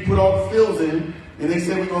taped it, he put all the fills in, and they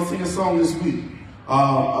said we're going to sing a song this week.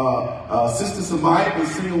 Sister Samaya been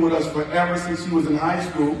singing with us forever since she was in high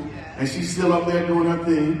school, and she's still up there doing her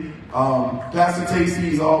thing. Pastor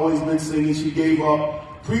Tasey's always been singing. She gave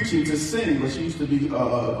up preaching to sing, but she used to be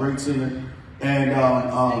a great singer. And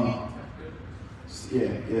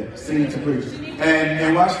singing to preach.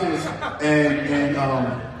 And watch this.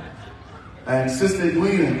 And Sister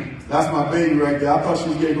Edwina, that's my baby right there. I thought she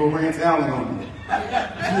was going to go Rance Allen on me. I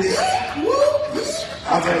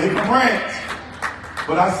said, here from Rance.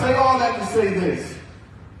 But I say all that to say this.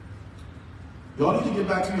 Y'all need to get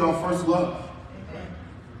back to your first love.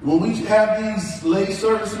 When we have these late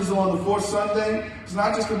services on the fourth Sunday, it's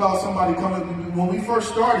not just about somebody coming. When we first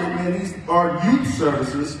started, man, these are youth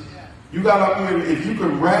services. You got up here, if you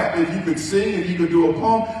could rap, if you could sing, if you could do a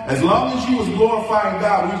poem, as long as you was glorifying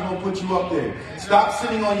God, we was going to put you up there. Stop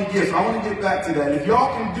sitting on your gifts. I want to get back to that. If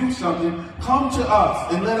y'all can do something, come to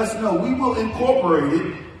us and let us know. We will incorporate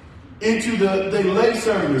it into the lay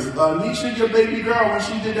service. Nisha, your baby girl, when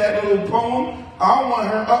she did that little poem, I want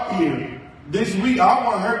her up here. This week, I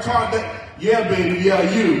want her talk that, yeah, baby, yeah,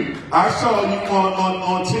 you. I saw you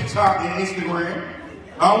on TikTok and Instagram.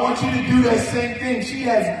 I want you to do that same thing. She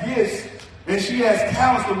has gifts and she has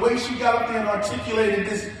talents. The way she got up there and articulated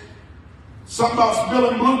this, something about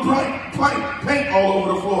spilling blue paint all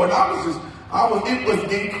over the floor. And it was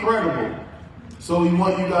incredible. So we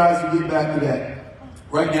want you guys to get back to that.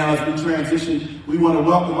 Right now, as we transition, we want to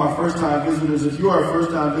welcome our first-time visitors. If you are a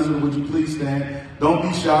first-time visitor, would you please stand? Don't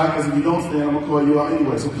be shy, because if you don't stand, I'm going to call you out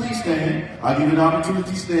anyway. So please stand. I'll give you an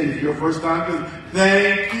opportunity to stand if you're a first-time visitor.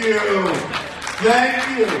 Thank you.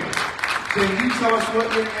 Thank you. Can you tell us what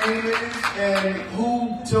your name is and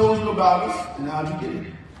who told you about us and how'd you get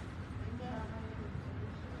it?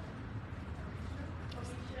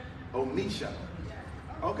 Oh, Misha.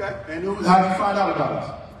 Okay. And how'd you find out about us?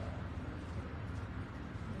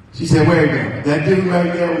 She said, where you go? That dude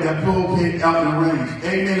right there with that pulpit out in the range.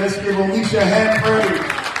 Amen. Let's give Omisha a hand praise.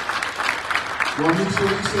 Well, Omisha, we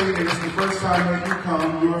say that it's the first time that you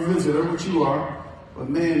come. You're a visitor, which you are. But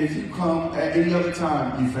man, if you come at any other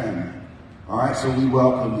time, you family. All right, so we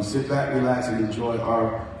welcome you. Sit back, relax, and enjoy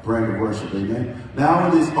our brand of worship. Amen. Now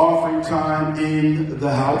it is offering time in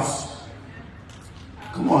the house.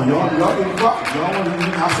 Come on, y'all getting quiet. Y'all want to,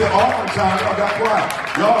 I said offering time, y'all got quiet.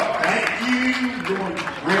 Y'all, thank you. Doing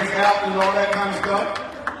rinse out and all that kind of stuff.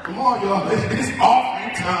 Come on, y'all. It's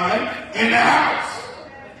offering time in the house.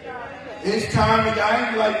 It's time to, I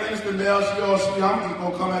ain't like Minister Mel, I'm just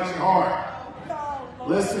going to come at you hard.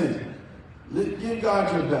 Listen, give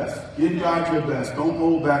God your best. Give God your best. Don't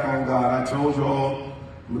hold back on God. I told you all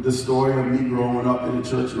the story of me growing up in the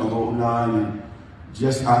church in the whole nine, and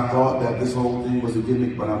I thought that this whole thing was a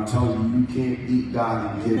gimmick, but I'm telling you, you can't beat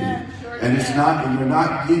God in giving. And you're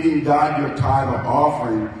not giving God your tithe or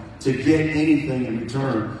offering to get anything in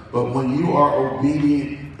return. But when you are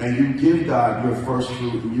obedient and you give God your first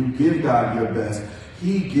fruit and you give God your best,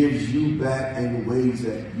 He gives you back in ways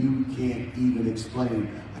that you can't even explain.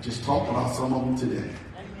 I just talked about some of them today.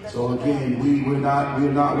 So again, we're not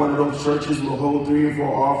one of those churches who will hold 3 or 4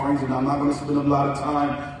 offerings, and I'm not going to spend a lot of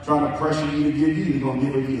time trying to pressure you to give. You either going to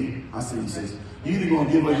give or give. I see you says. You either going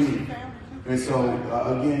to give or give. And so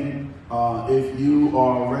again, if you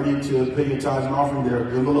are ready to pay your tithes and offering, there are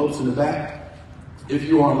envelopes in the back. If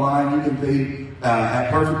you're online, you can pay at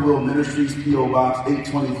Perfect Will Ministries, P.O. Box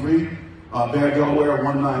 823. Bear, Delaware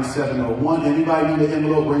 19701. Anybody need an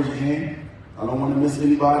envelope? Raise your hand. I don't want to miss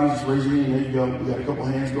anybody. Just raise your hand. There you go. We got a couple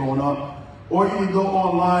hands going up. Or you can go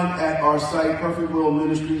online at our site,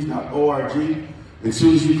 perfectwillministries.org. As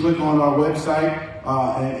soon as you click on our website,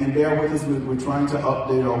 and bear with us, we're trying to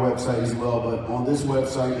update our website as well. But on this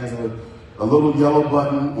website, there's a little yellow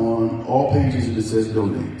button on all pages that says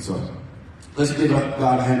donate. So let's give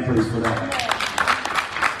God a hand praise for that.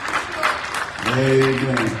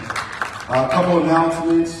 Amen. A couple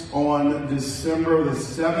announcements on December the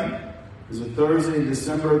 7th is a Thursday.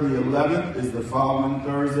 December the 11th is the following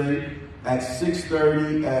Thursday. at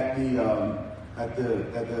 6:30 at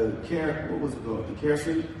the care, what was it called? The care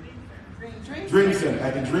center? Dream Center.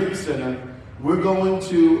 At the Dream Center. We're going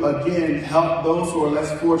to, again, help those who are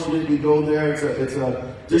less fortunate. We go there. It's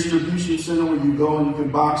a distribution center where you go and you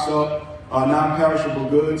can box up non-perishable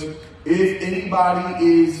goods. If anybody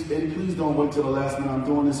is, and please don't wait till the last minute. I'm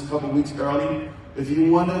doing this a couple weeks early. If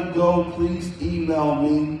you want to go, please email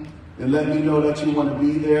me and let me know that you want to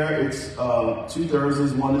be there. It's 2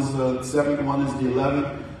 Thursdays. One is the 7th, one is the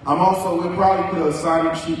 11th. We'll probably put a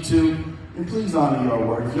sign-up sheet too. And please honor your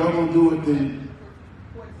word. If y'all gonna do it, then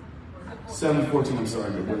 7-14, I'm sorry,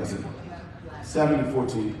 what did I say?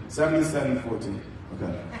 7-14. 7-14.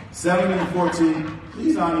 Okay. 7-14,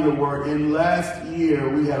 please honor your word. And last year,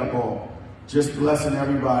 we had a ball. Just blessing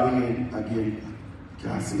everybody. And again,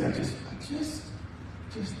 God, see, I just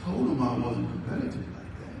told them I wasn't competitive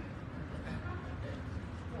like that.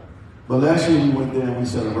 But last year, we went there and we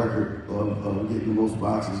set a record of getting the most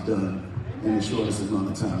boxes done in the shortest amount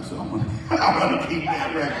of time. So I want to keep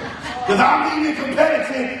that record. Because I'm even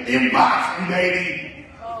competitive in boxing, baby.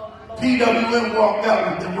 PWM walked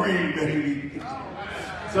out with the ring, baby.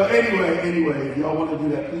 So anyway, if y'all want to do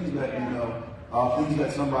that, please let me know. Please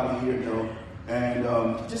let somebody here know. And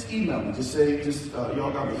just email me. Just say,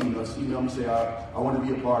 y'all got my email. Just email me, say, I want to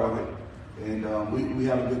be a part of it. And we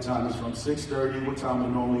have a good time. It's from 6:30. What time we're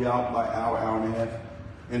normally out? By hour and a half.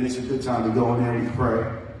 And it's a good time to go in there and we pray.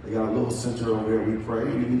 They got a little center over there. We pray,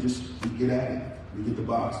 and then we get at it. We get the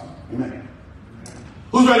box. Amen.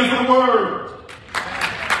 Who's ready for the word?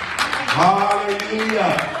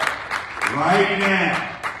 Hallelujah. Right now.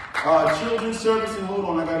 Children's service, and hold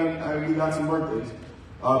on, we got some birthdays.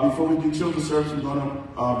 Before we do children's service, we're going to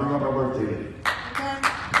bring up our birthday lady.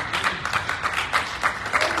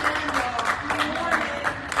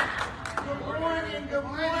 Good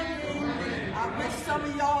morning. I missed some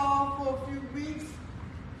of y'all for a few weeks.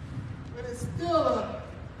 But it's still a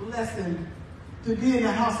blessing to be in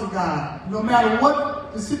the house of God. No matter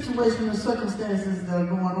what the situation or circumstances that are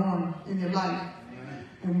going on in your life.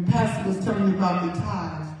 And Pastor was telling me about the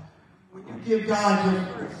tithes. When you give God your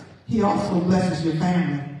first, he also blesses your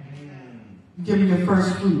family. You give him your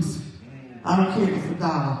first fruits. I don't care if it's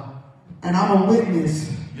 $1. And I'm a witness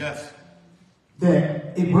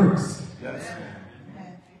that it works.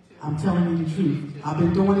 I'm telling you the truth. I've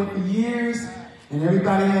been doing it for years. And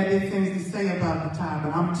everybody had their things to say about the tithe,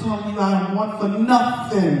 but I'm telling you, I don't want for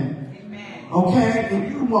nothing. Amen. Okay?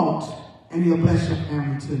 And you won't. And he'll bless your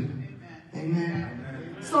family too. Amen.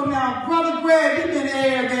 So now, Brother Greg, you've been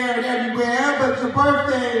there and everywhere, but your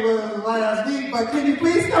birthday was last week. But can you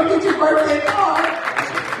please come get your birthday card?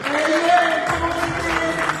 Amen. Come on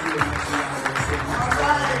in. All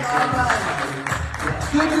right.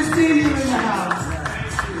 Good to see you in the house.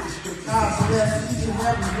 God bless each and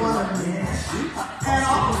every one of you. And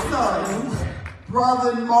also,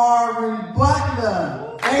 Brother Marvin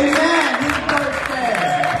Butler. Amen. His birthday.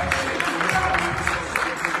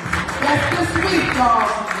 That's this week, y'all.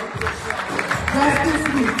 That's this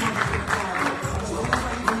week.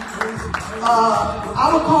 I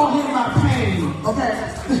would call him my pain. Okay.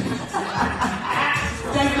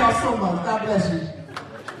 Thank y'all so much. God bless you.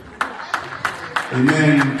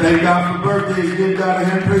 Amen. Thank God for birthdays. Give God a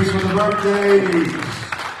hand praise for the birthdays.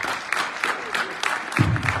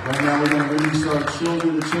 Right now we're going to release our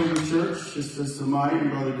children, the children's church. Sister Samaya and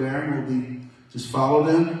Brother Darren will be, just follow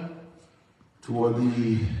them toward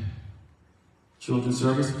the children's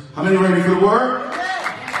service. How many are ready for the word?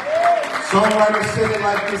 Songwriter said it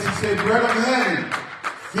like this. He said, bread of heaven,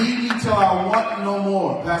 feed me till I want no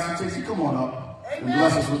more. Pastor Tasey, come on up and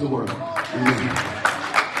bless us with the word. Amen.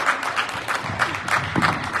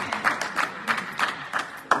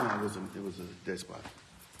 It was a dead spot.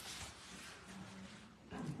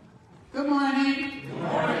 Good morning. Good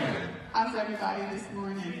morning. How's everybody this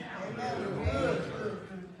morning? Amen.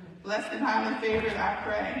 Blessed and highly favored, I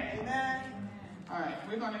pray. Amen. All right,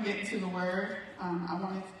 we're going to get into the word.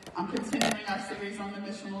 I'm continuing our series on the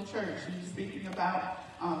missional church and speaking about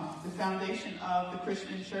the foundation of the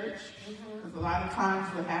Christian church. Because a lot of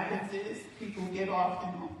times what happens is people get off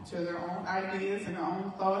into their own ideas and their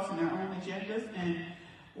own thoughts and their own agendas, and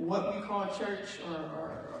what we call church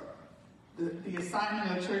or the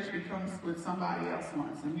assignment of church becomes what somebody else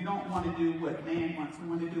wants. And we don't want to do what man wants. We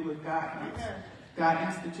want to do what God wants. God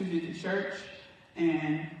instituted the church,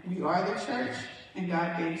 and we are the church, and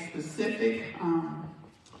God gave specific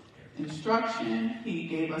instruction. He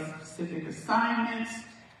gave us specific assignments.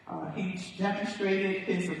 He demonstrated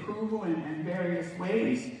his approval in various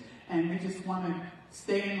ways, and we just want to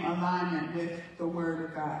stay in alignment with the word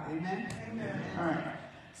of God. Amen? Amen. All right.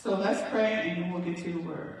 So let's pray, and then we'll get to the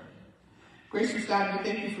word. Gracious God,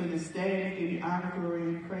 we thank you for this day. We give you honor, glory,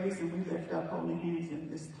 and praise, and we lift up holy hands in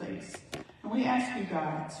this place. And we ask you,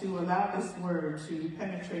 God, to allow this word to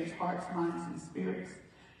penetrate hearts, minds, and spirits,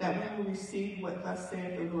 that we will receive what thus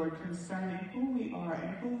saith the Lord concerning who we are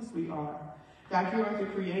and whose we are. God, you are the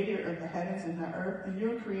creator of the heavens and the earth, and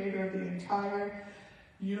you're creator of the entire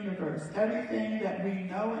universe. Everything that we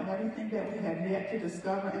know and everything that we have yet to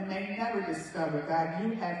discover and may never discover, God,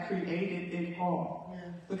 you have created it all. Yeah.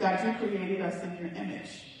 But God, you created us in your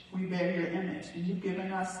image. We bear your image, and you've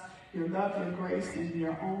given us your love, your grace, and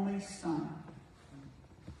your only Son,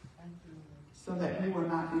 so that we will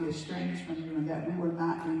not be estranged from you and that we will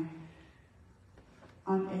not be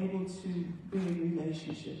unable to be in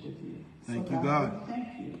relationship with you. Thank so you, God. Thank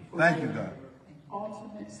you for thank you, God.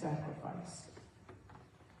 Ultimate sacrifice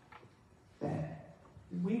that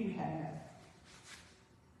we have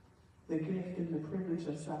the gift and the privilege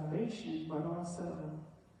of salvation, but also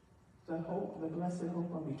the hope, the blessed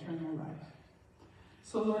hope of eternal life.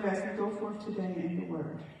 So, Lord, as we go forth today in the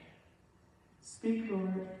word, speak,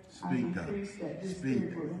 Lord. I increase that your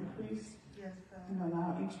spirit will increase, and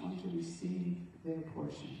allow each one to receive their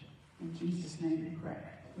portion. In Jesus' name we pray.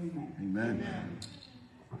 Amen. Amen. Amen.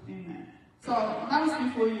 Amen. So, when I was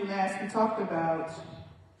before you last, we talked about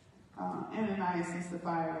Ananias and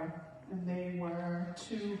Sapphira, and they were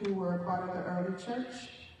two who were part of the early church.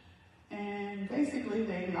 And basically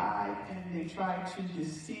they lied and they tried to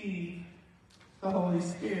deceive the Holy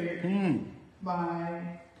Spirit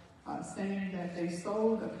by saying that they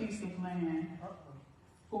sold a piece of land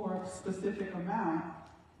for a specific amount,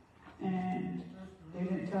 and they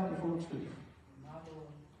didn't tell the full truth.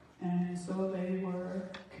 And so they were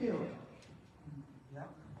killed.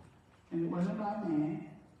 And it wasn't by man,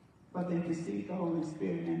 but they deceived the Holy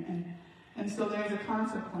Spirit. And so there's a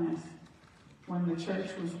consequence when the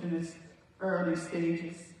church was in its early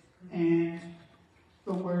stages and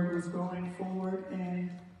the word was going forward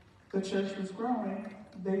and the church was growing.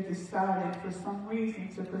 They decided for some reason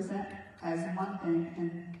to present as one thing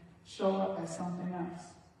and show up as something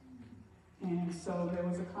else. And so there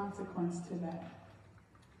was a consequence to that.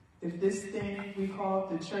 If this thing we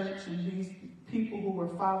called the church and these people who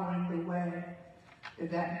were following the way,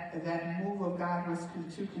 if that move of God was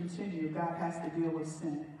to continue, God has to deal with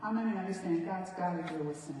sin. How many understand God's got to deal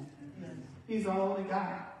with sin? Yes. He's a holy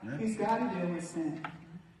God. Yeah. He's got to deal with sin.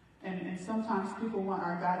 And sometimes people want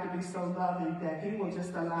our God to be so loving that he will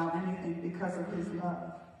just allow anything because of his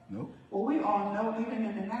love. Nope. Well, we all know, even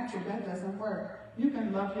in the natural, that doesn't work. You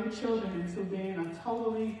can love your children into being a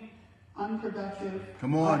totally unproductive,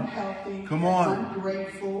 unhealthy,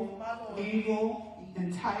 ungrateful, evil,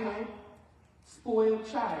 entitled, spoiled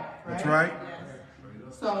child. Right? That's right.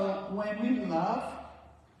 Yes. So when we love,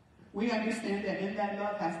 we understand that in that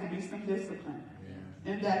love has to be some discipline.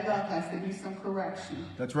 In that love has to be some correction.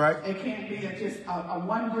 That's right. It can't be just a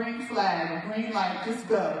one green flag, a green light, just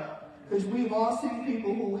go. Because we've all seen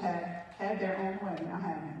people who have had their own way. Now,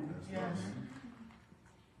 haven't we? Yes.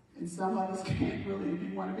 And some of us can't really, if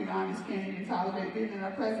you want to be honest, can't even tolerate being in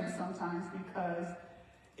our presence sometimes because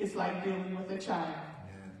it's like dealing with a child.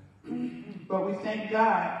 Yeah. But we thank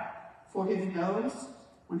God for his no's.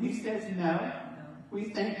 When he says no, we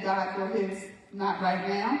thank God for his not right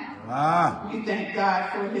now. We thank God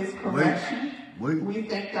for his correction. We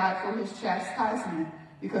thank God for his chastisement.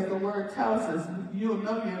 Because the word tells us you'll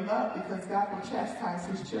know your love because God will chastise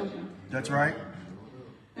his children. That's right.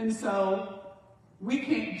 And so we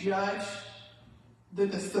can't judge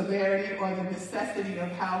the severity or the necessity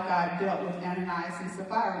of how God dealt with Ananias and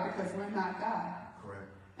Sapphira because we're not God. Correct.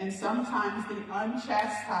 And sometimes the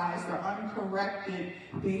unchastised or uncorrected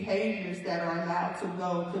behaviors that are allowed to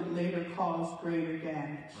go could later cause greater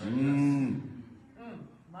damage. Come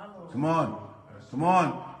on. Come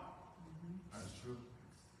on. That's true.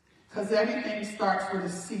 Because everything starts with a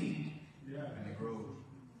seed. Yeah. And it grows.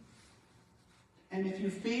 And if you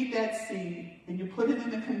feed that seed and you put it in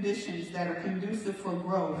the conditions that are conducive for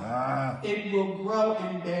growth, it will grow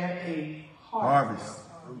and bear a harvest.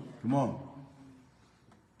 Come on.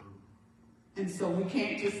 And so we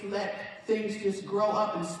can't just let things just grow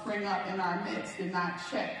up and spring up in our midst and not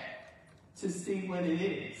check to see what it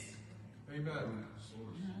is. Amen.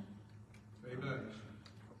 Amen.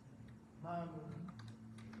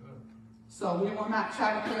 So we will not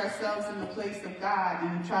try to put ourselves in the place of God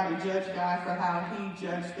and try to judge God for how he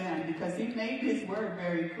judged them, because he made his word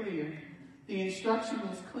very clear. The instruction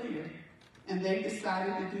was clear, and they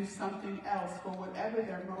decided to do something else for whatever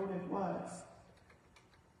their motive was.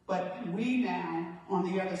 But we now,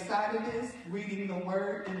 on the other side of this, reading the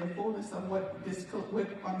word in the fullness of what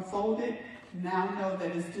unfolded, now know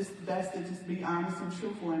that it's just best to just be honest and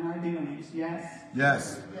truthful in our dealings. Yes?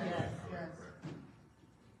 Yes. Yes.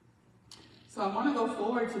 So I want to go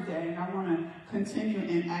forward today, and I want to continue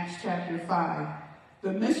in Acts chapter 5. The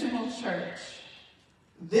missional church.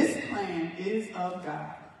 This plan is of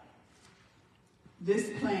God. This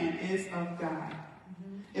plan is of God.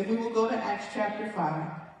 If we will go to Acts chapter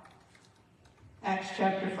 5. Acts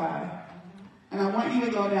chapter 5. And I want you to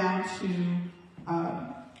go down to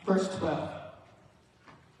verse 12.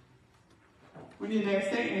 When you're there,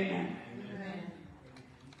 say amen.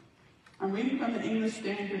 I'm reading from the English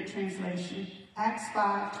Standard Translation. Acts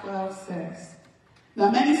 5:12 says, "Now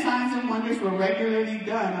many signs and wonders were regularly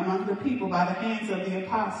done among the people by the hands of the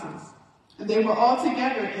apostles. And they were all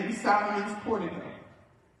together in Solomon's portico."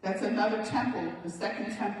 That's another temple, the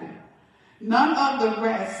second temple. "None of the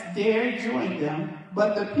rest dared join them,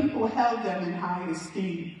 but the people held them in high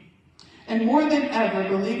esteem. And more than ever,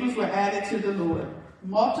 believers were added to the Lord,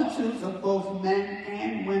 multitudes of both men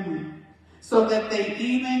and women, so that they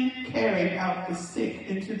even carried out the sick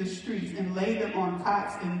into the streets and laid them on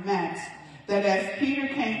cots and mats, that as Peter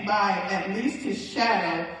came by, at least his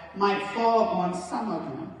shadow might fall on some of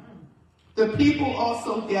them. The people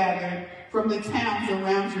also gathered from the towns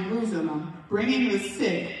around Jerusalem, bringing the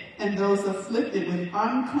sick and those afflicted with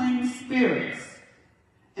unclean spirits,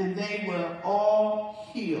 and they were all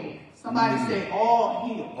healed." Somebody say, all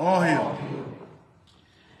healed. All healed.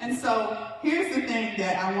 And so here's the thing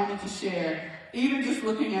that I wanted to share, even just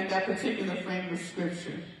looking at that particular frame of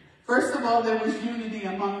scripture. First of all, there was unity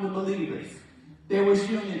among the believers. There was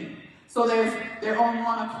unity. So they're on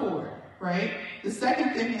one accord, right? The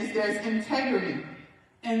second thing is there's integrity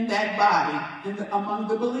in that body, among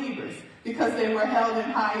the believers, because they were held in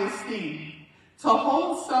high esteem. To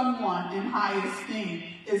hold someone in high esteem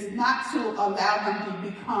is not to allow them to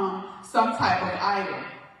become some type of idol.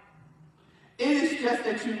 It is just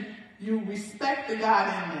that you respect the God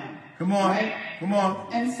in them. Come on. Right? Come on.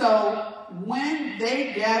 And so when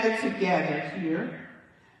they gather together here,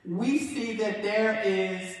 we see that there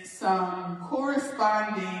is some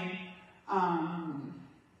corresponding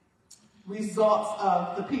results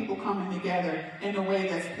of the people coming together in a way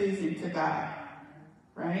that's pleasing to God.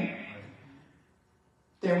 Right?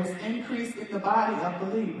 There was increase in the body of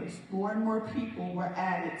believers. More and more people were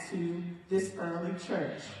added to this early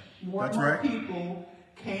church. More and more people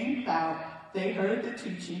came about. They heard the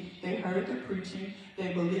teaching. They heard the preaching.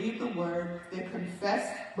 They believed the word. They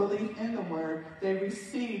confessed belief in the word. They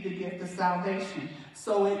received the gift of salvation.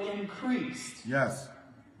 So it increased. Yes.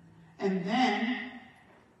 And then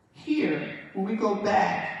here, when we go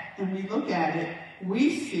back and we look at it,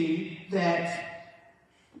 we see that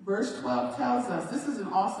verse 12 tells us, this is an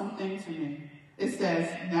awesome thing to me. It says,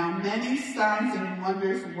 "Now many signs and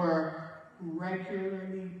wonders were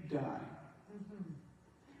regularly done."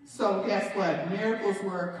 So guess what? Miracles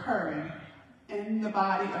were occurring in the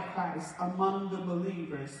body of Christ among the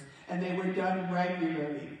believers, and they were done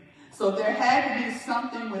regularly. So there had to be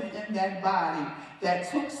something within that body that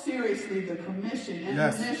took seriously the commission and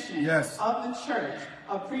the mission of the church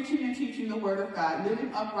of preaching and teaching the word of God,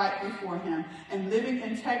 living upright before him, and living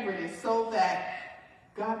integrity so that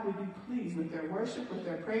God would be pleased with their worship, with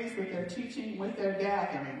their praise, with their teaching, with their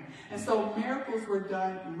gathering. And so miracles were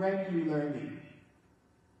done regularly.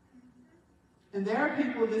 And there are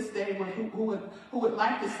people this day who would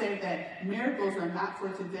like to say that miracles are not for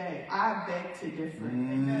today. I beg to differ.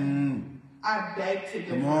 I beg to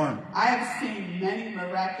differ. Come on. I have seen many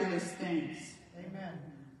miraculous things. Amen.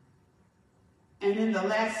 And in the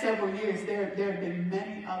last several years, there have been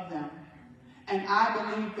many of them. And I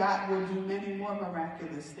believe God will do many more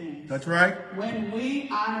miraculous things. That's right. When we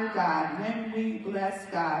honor God, when we bless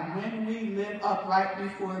God, when we live upright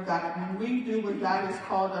before God, when we do what God has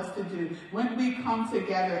called us to do, when we come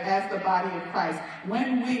together as the body of Christ,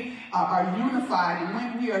 when we are unified, and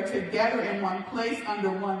when we are together in one place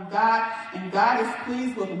under one God, and God is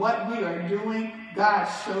pleased with what we are doing, God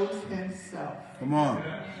shows himself. Come on.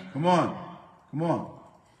 Come on. Come on.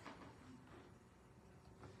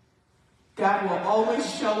 God will always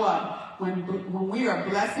show up when we are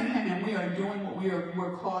blessing him and we are doing what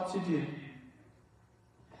we're called to do.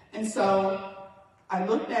 And so I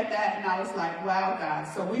looked at that and I was like, wow, God.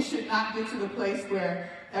 So we should not get to the place where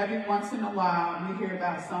every once in a while we hear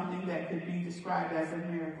about something that could be described as a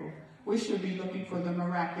miracle. We should be looking for the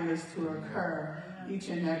miraculous to occur each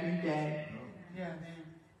and every day. Yeah.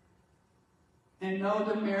 And no,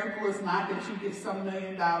 the miracle is not that you get some $1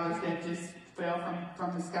 million that just fell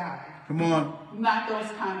from the sky. Come on. Not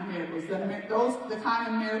those kind of miracles. The kind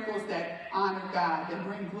of miracles that honor God, that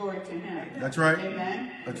bring glory to Him. That's right.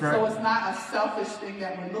 Amen? That's right. So it's not a selfish thing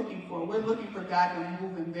that we're looking for. We're looking for God to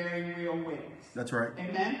move in very real ways. That's right.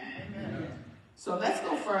 Amen? Amen. So let's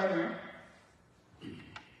go further.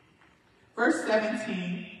 Verse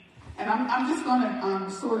 17. And I'm just going to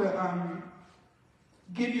sort of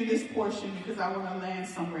give you this portion because I want to land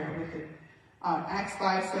somewhere with it. Acts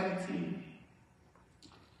 5:17.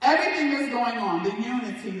 Everything that's going on, the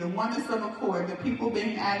unity, the oneness of accord, the people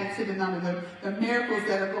being added to the number, the miracles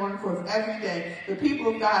that are going forth every day, the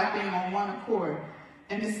people of God being on one accord.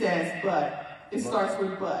 And it says, but. It starts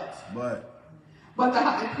with but. But the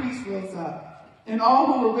high priest rose up, and all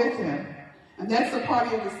who were with him, and that's the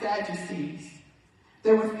party of the Sadducees.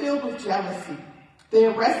 They were filled with jealousy. They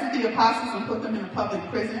arrested the apostles and put them in a public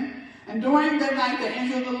prison. And during the night, the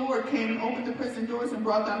angel of the Lord came and opened the prison doors and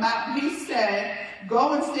brought them out. And he said,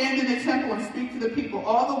 go and stand in the temple and speak to the people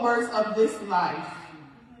all the words of this life.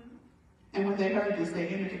 And when they heard this, they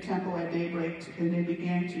entered the temple at daybreak and they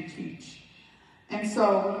began to teach. And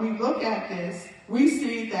so when we look at this, we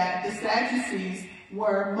see that the Sadducees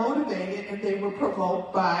were motivated and they were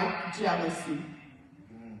provoked by jealousy.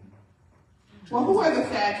 Well, who are the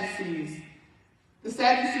Sadducees? The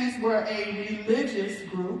Sadducees were a religious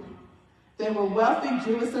group. They were wealthy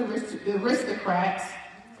Jewish aristocrats.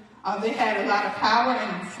 They had a lot of power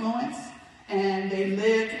and influence, and they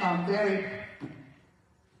lived very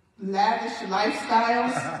lavish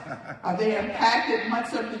lifestyles. They impacted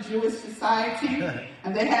much of the Jewish society,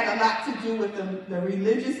 and they had a lot to do with the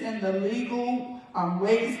religious and the legal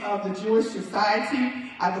ways of the Jewish society.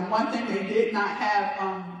 The one thing they did not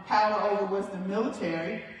have power over was the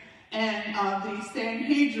military. And the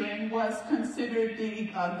Sanhedrin was considered the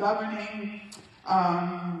governing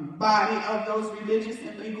body of those religious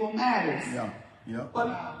and legal matters. Yeah. But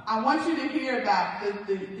I want you to hear about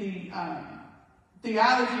the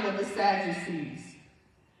theology of the Sadducees.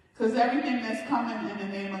 Because everything that's coming in the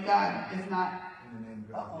name of God is not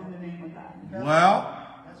in the name of God. Well.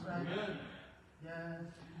 That's right. Yes.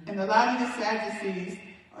 And a lot of the Sadducees,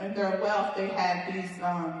 in their wealth, they had these...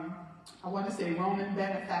 I want to say Roman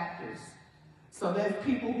benefactors. So there's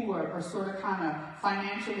people who are sort of kind of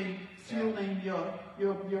financially fueling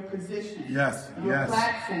your position. Your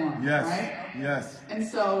platform. Yes. Right? Yes. And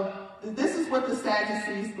so this is what the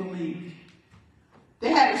Sadducees believed. They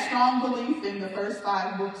had a strong belief in the first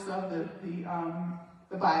 5 books of the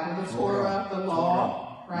Bible, the Torah, the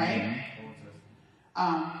law, right?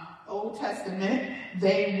 Old Testament.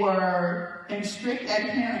 They were in strict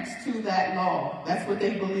adherence to that law. That's what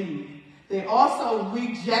they believed. They also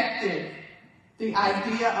rejected the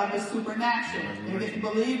idea of the supernatural. They didn't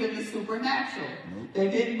believe in the supernatural. Nope. They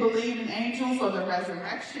didn't believe in angels or the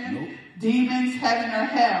resurrection, nope. Demons, heaven or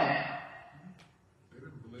hell.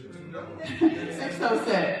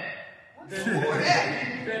 607.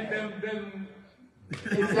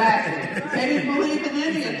 Exactly. They didn't believe in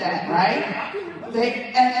any of that, right?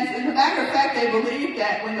 And as a matter of fact, they believed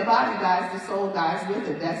that when the body dies, the soul dies with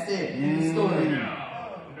it. That's it. In the story.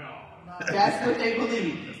 That's what they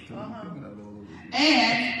believed.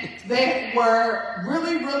 And they were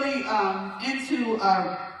really, really into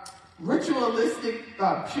ritualistic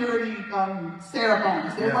purity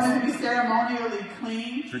ceremonies. They wanted to be ceremonially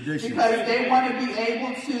clean because they wanted to be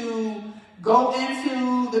able to go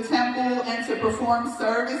into the temple and to perform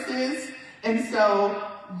services. And so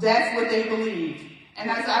that's what they believed. And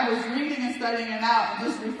as I was reading and studying it out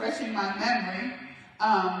and just refreshing my memory,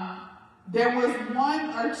 there was 1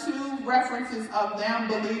 or 2 references of them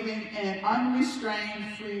believing in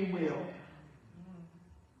unrestrained free will.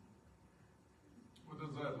 What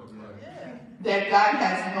does that look like? That God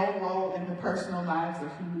has no role in the personal lives of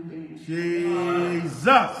human beings.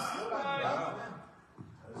 Jesus!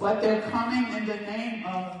 But they're coming in the name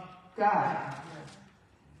of God.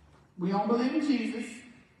 We don't believe in Jesus.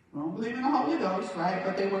 We don't believe in the Holy Ghost, right?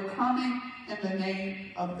 But they were coming in the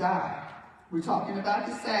name of God. We're talking about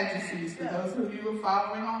the Sadducees, for those of you who are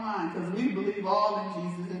following online, because we believe all in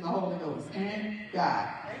Jesus and the Holy Ghost and God.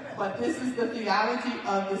 But this is the theology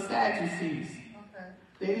of the Sadducees.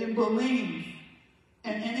 They didn't believe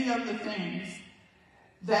in any of the things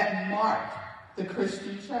that marked the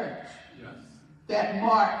Christian church, that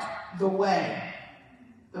marked the way,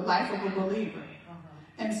 the life of a believer.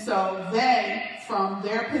 And so they, from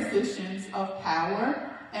their positions of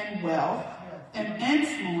power and wealth and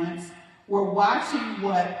influence, were watching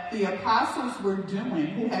what the apostles were doing,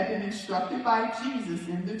 who had been instructed by Jesus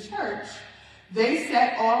in the church. They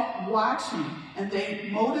set off watching, and they,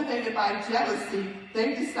 motivated by jealousy,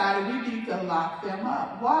 they decided we need to lock them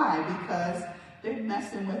up. Why? Because they're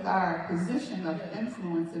messing with our position of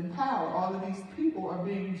influence and power. All of these people are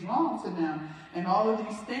being drawn to them, and all of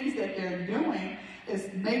these things that they're doing is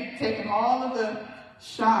taking all of the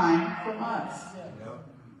shine from us.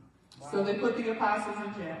 So they put the apostles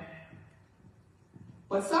in jail.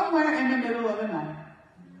 But somewhere in the middle of the night,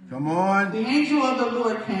 come on, the angel of the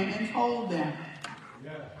Lord came and told them,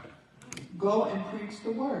 go and preach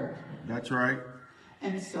the word. That's right.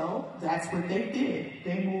 And so that's what they did.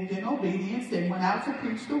 They moved in obedience. They went out to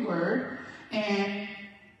preach the word. And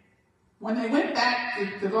when they went back,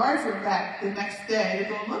 the guards went back the next day to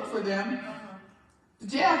go look for them. The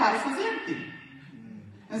jailhouse was empty.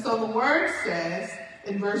 And so the word says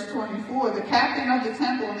in verse 24, the captain of the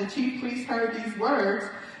temple and the chief priests heard these words,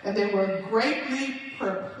 and they were greatly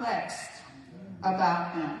perplexed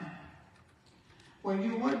about him. Well,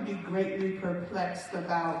 you would be greatly perplexed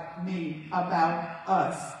about me, about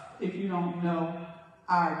us, if you don't know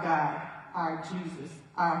our God, our Jesus,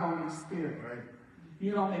 our Holy Spirit. Right.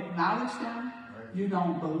 You don't acknowledge them, right. You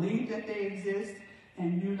don't believe that they exist,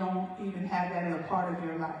 and you don't even have that as a part of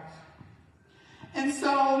your life. And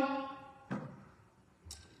so,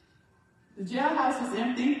 the jailhouse is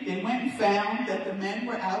empty. They went and found that the men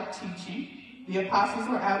were out teaching. The apostles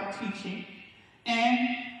were out teaching. And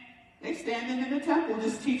they standing in the temple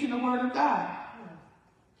just teaching the word of God.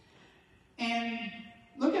 And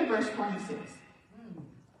look at verse 26.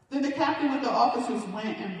 Then the captain with the officers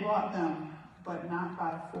went and brought them, but not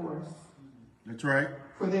by force. That's right.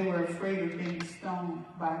 For they were afraid of being stoned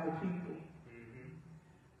by the people.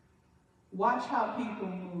 Watch how people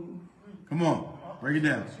move. Come on, break it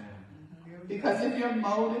down. Because if your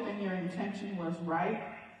motive and your intention was right,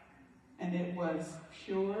 and it was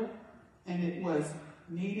pure, and it was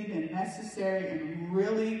needed and necessary, and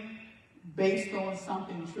really based on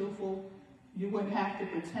something truthful, you wouldn't have to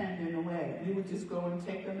pretend in a way. You would just go and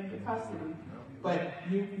take them into custody. But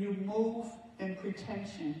you move in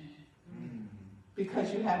pretension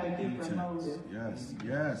because you have a deeper motive. Yes,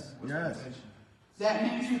 yes, yes. That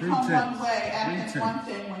means you come one way, acting one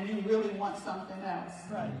thing, when you really want something else.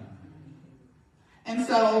 Right. And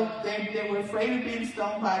so they were afraid of being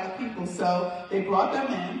stoned by the people. So they brought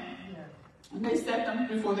them in, and they set them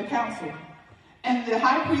before the council. And the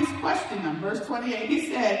high priest questioned them. Verse 28,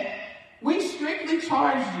 he said, we strictly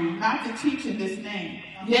charge you not to teach in this name.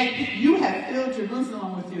 Yet you have filled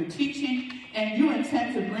Jerusalem with your teaching, and you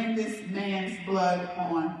intend to bring this man's blood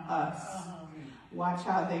on us. Watch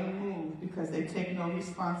how they move, because they take no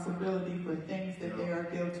responsibility for things that they are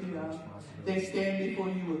guilty of. They stand before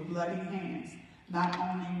you with bloody hands, not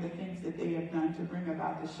owning the things that they have done to bring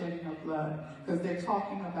about the shedding of blood, because they're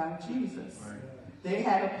talking about Jesus. Right. They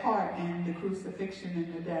had a part in the crucifixion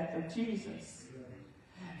and the death of Jesus.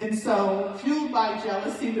 And so, fueled by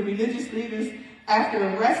jealousy, the religious leaders, after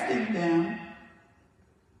arresting them,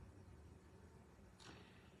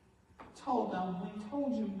 told them, we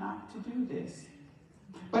told you not to do this.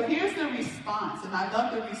 But here's the response, and I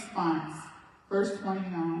love the response. Verse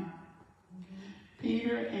 29.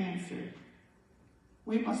 Peter answered,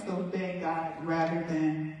 we must obey God rather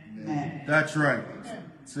than men. That's right.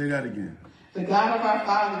 Say that again. The God of our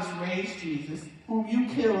fathers raised Jesus, whom you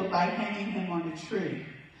killed by hanging him on a tree.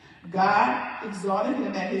 God exalted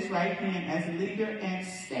him at his right hand as leader and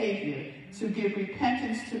savior to give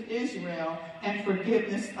repentance to Israel and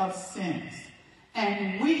forgiveness of sins.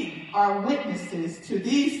 And we are witnesses to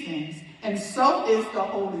these things, and so is the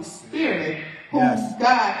Holy Spirit, whom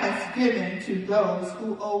God has given to those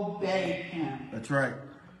who obey him. That's right.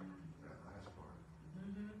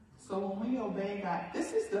 So when we obey God,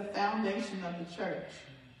 this is the foundation of the church.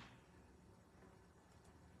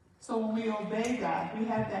 So when we obey God, we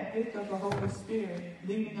have that gift of the Holy Spirit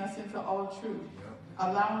leading us into all truth,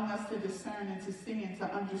 allowing us to discern and to see and to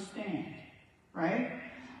understand, right?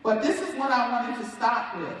 But this is what I wanted to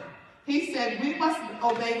stop with. He said, we must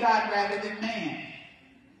obey God rather than man.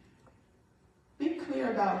 Be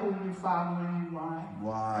clear about who you're following and why.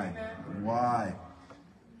 Why?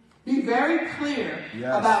 Be very clear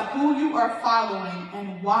about who you are following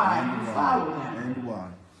and why you follow them. And why.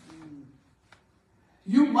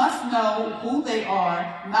 You must know who they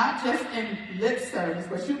are, not just in lip service,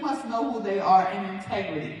 but you must know who they are in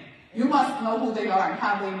integrity. You must know who they are and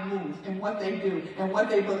how they move and what they do and what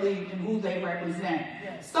they believe and who they represent.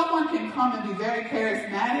 Someone can come and be very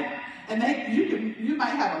charismatic, and you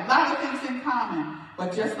might have a lot of things in common,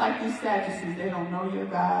 but just like these Sadducees, they don't know your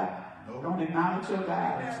God, don't acknowledge your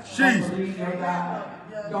God, don't believe your God,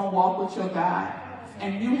 don't walk with your God.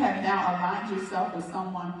 And you have now aligned yourself with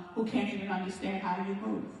someone who can't even understand how you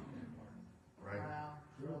move. Right.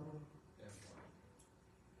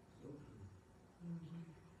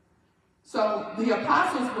 So the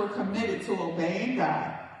apostles were committed to obeying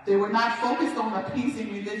God. They were not focused on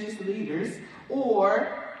appeasing religious leaders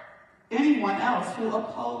or anyone else who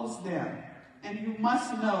opposed them. And you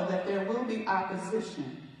must know that there will be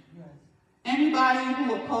opposition. Anybody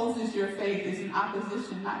who opposes your faith is in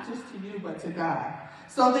opposition not just to you but to God.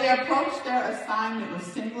 So they approached their assignment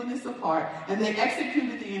with singleness apart, and they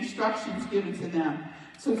executed the instructions given to them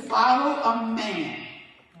to follow a man.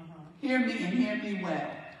 Hear me and hear me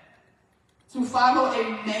well. To follow a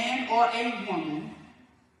man or a woman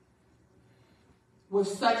with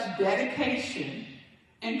such dedication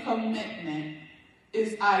and commitment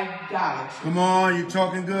is idolatry. Come on, you're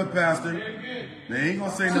talking good, Pastor. They ain't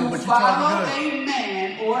gonna say nothing, but To you're talking follow good. a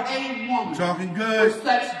man or a woman Talking good. with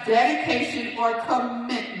such dedication or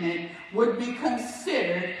commitment would be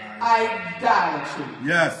considered idolatry.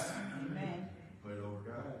 Yes.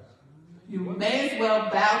 You may as well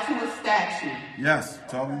bow to a statue. Yes.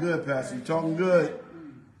 Talking good, Pastor. You're talking good.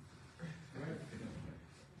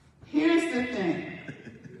 Here's the thing.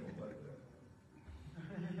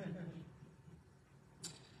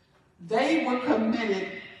 They were committed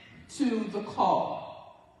to the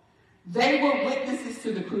call. They were witnesses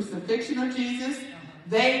to the crucifixion of Jesus.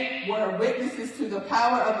 They were witnesses to the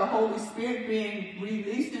power of the Holy Spirit being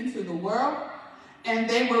released into the world. And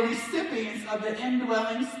they were recipients of the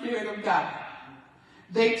indwelling Spirit of God.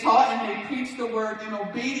 They taught and they preached the word in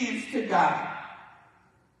obedience to God.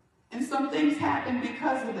 And some things happened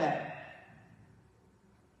because of that.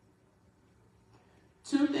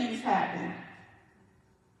 Two things happened.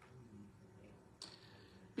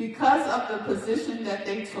 Because of the position that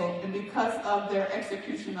they took and because of their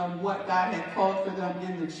execution of what God had called for them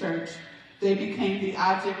in the church, they became the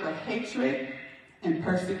object of hatred and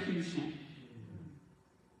persecution.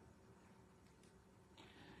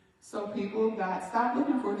 So people of God, stop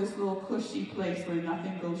looking for this little cushy place where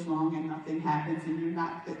nothing goes wrong and nothing happens and you're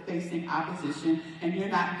not facing opposition and you're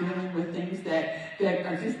not dealing with things that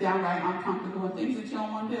are just downright uncomfortable and things that you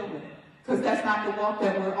don't want to deal with. Because that's not the walk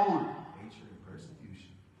that we're on.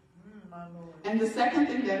 And the second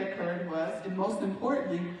thing that occurred was, and most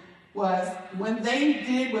importantly, was when they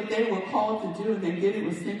did what they were called to do and they did it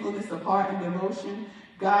with singleness apart and devotion,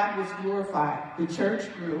 God was glorified. The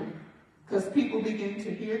church grew. Because people begin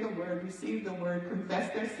to hear the word, receive the word,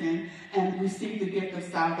 confess their sin, and receive the gift of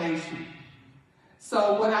salvation.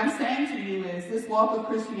 So what I'm saying to you is this walk of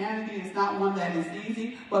Christianity is not one that is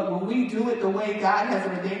easy, but when we do it the way God has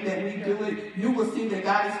ordained that we do it, you will see that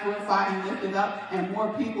God is glorified and lifted up, and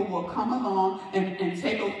more people will come along and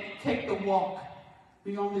take the walk,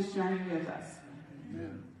 be on this journey with us.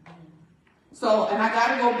 Amen. So, and I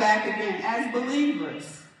got to go back again. As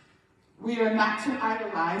believers, we are not to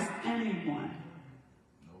idolize anyone.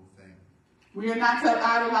 No thing. We are not to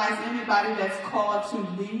idolize anybody that's called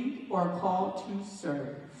to lead or called to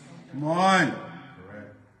serve. Come on.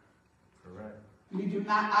 Correct. We do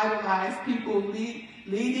not idolize people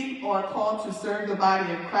leading or called to serve the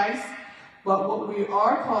body of Christ. But what we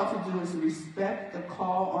are called to do is respect the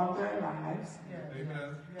call on their lives.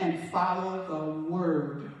 Amen. And follow the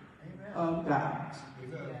word of God.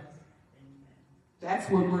 Amen. That's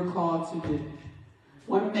what we're called to do.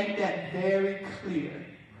 I want to make that very clear.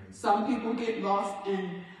 Some people get lost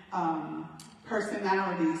in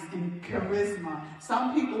personalities and charisma.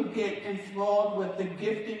 Some people get enthralled with the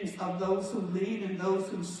giftings of those who lead and those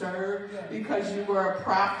who serve. Because you were a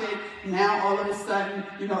prophet, now all of a sudden,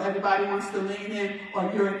 everybody wants to lean in, or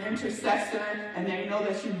you're an intercessor and they know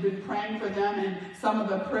that you've been praying for them and some of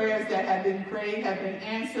the prayers that have been prayed have been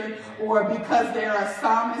answered, or because they're a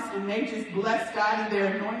psalmist and they just bless God and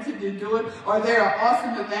they're anointed to do it, or they're an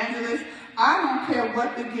awesome evangelist. I don't care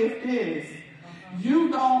what the gift is. You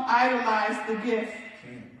don't idolize the gift.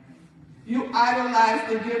 You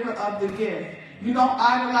idolize the giver of the gift. You don't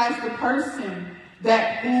idolize the person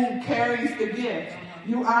who carries the gift.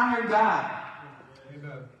 You honor God.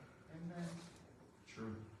 Amen.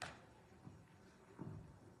 True.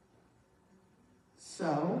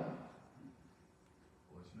 So,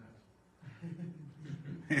 What's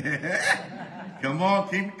next? Come on,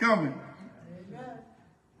 keep it coming.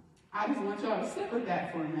 I just want y'all to sit with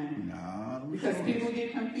that for a minute. Nah, Because people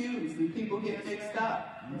get confused and people get mixed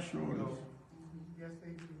up. I'm sure it is. Yes,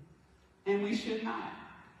 they do. And we should not.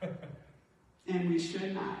 And we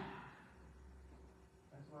should not.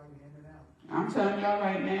 That's why we end it out. I'm telling y'all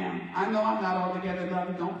right now, I know I'm not altogether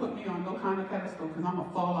loving. Don't put me on no kind of pedestal because I'm going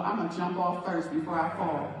to fall. I'm going to jump off first before I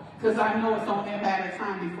fall. Because I know it's only a matter of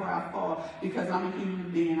time before I fall because I'm a human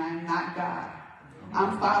being. I'm not God.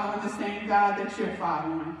 I'm following the same God that you're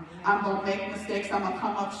following. I'm going to make mistakes. I'm going to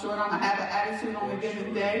come up short. I'm going to have an attitude on a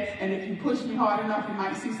given day. And if you push me hard enough, you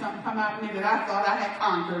might see something come out of me that I thought I had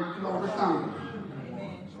conquered and overcome.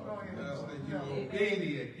 You're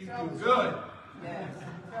obedient. You do good.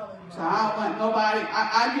 So I don't want nobody,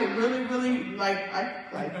 I get really, really,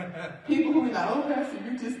 like people who be like, oh, Pastor,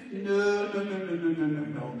 you just, no.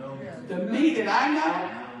 The me that I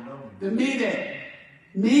know, the me that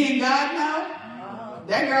me and God know,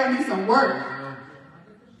 that girl needs some work.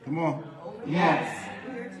 Come on. Yes.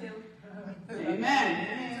 Amen.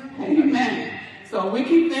 Amen. So we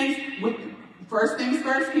keep things, first things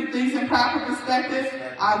first, keep things in proper perspective.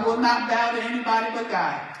 I will not bow to anybody but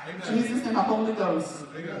God. Amen. Jesus and the Holy Ghost.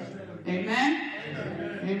 Amen.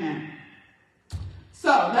 Amen.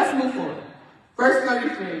 So let's move forward. Verse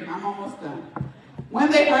 33. I'm almost done. When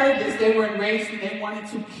they heard this, they were enraged and they wanted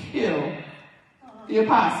to kill the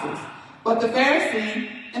apostles. But the Pharisee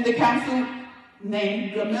and the council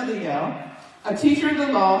named Gamaliel, a teacher of the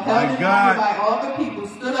law, held in honor by all the people,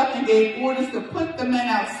 stood up and gave orders to put the men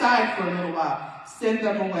outside for a little while. Send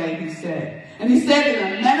them away, he said. And he said to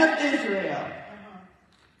them, men of Israel,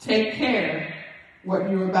 take care what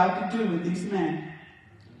you're about to do with these men.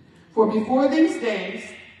 For before these days,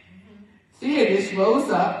 Theudas rose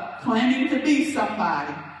up, claiming to be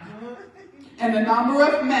somebody. And a number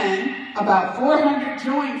of men, about 400,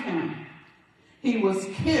 joined him. He was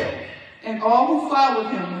killed, and all who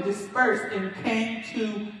followed him were dispersed and came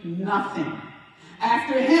to nothing.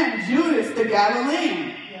 After him, Judas the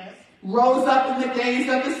Galilean rose up in the days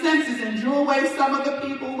of the census and drew away some of the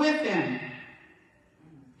people with him.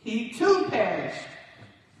 He too perished,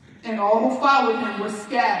 and all who followed him were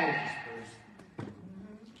scattered.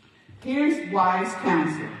 Here's wise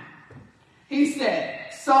counsel. He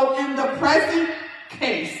said, so in the present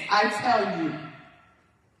case, I tell you,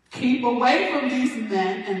 keep away from these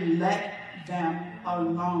men and let them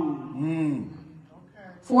alone.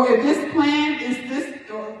 For if this plan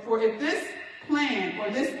or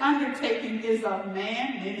this undertaking is of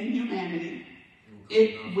man, meaning humanity,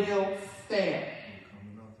 it will fail.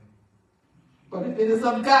 But if it is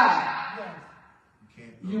of God,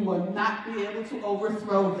 you will not be able to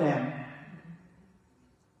overthrow them.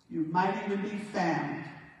 You might even be found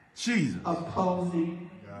opposing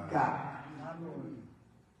God.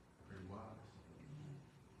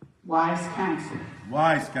 Wise counsel.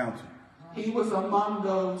 Wise counsel. He was among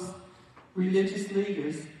those religious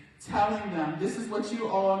leaders telling them, this is what you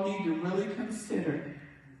all need to really consider.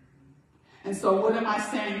 And so what am I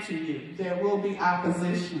saying to you? There will be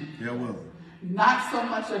opposition. There will. Not so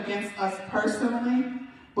much against us personally,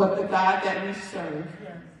 but the God that we serve.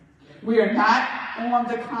 We are not on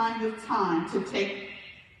the kind of time to take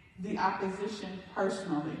the opposition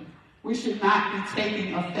personally. We should not be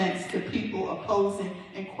taking offense to people opposing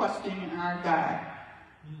and questioning our God.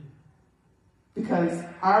 Because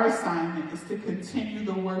our assignment is to continue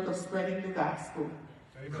the work of spreading the gospel,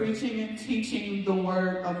 preaching and teaching the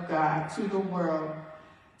word of God to the world,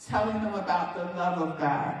 telling them about the love of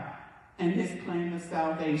God and his plan of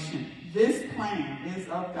salvation. This plan is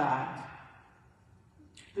of God.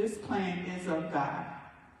 This plan is of God.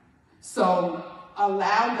 So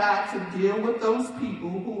allow God to deal with those people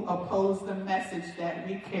who oppose the message that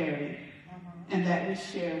we carry and that we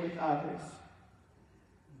share with others.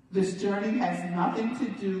 This journey has nothing to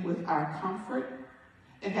do with our comfort.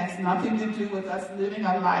 It has nothing to do with us living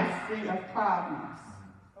a life free of problems.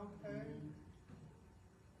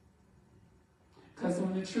 Because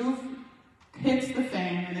when the truth hits the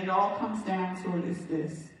fan and it all comes down to it is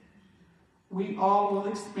this. We all will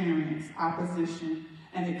experience opposition,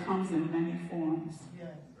 and it comes in many forms.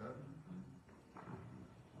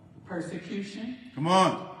 Persecution. Come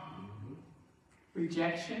on.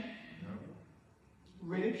 Rejection.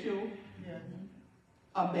 Ridicule.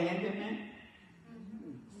 Abandonment.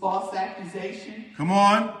 False accusation. Come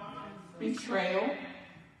on. Betrayal.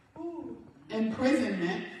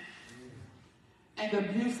 Imprisonment. And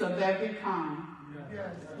abuse of every kind.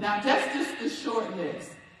 Now, that's just the short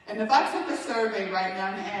list. And if I took a survey right now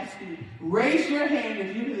and asked you, raise your hand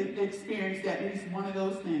if you have experienced at least one of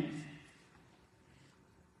those things.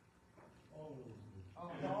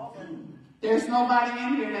 There's nobody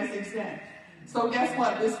in here that's exempt. So guess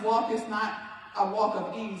what? This walk is not a walk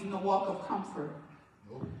of ease and a walk of comfort.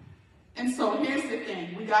 And so here's the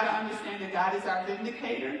thing. We got to understand that God is our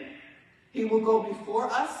vindicator. He will go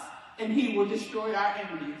before us and he will destroy our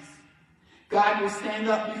enemies. God will stand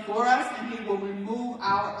up before us and he will remove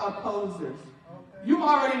our opposers. You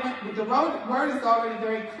already went, the word is already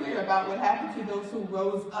very clear about what happened to those who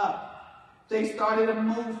rose up. They started a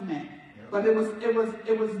movement, but it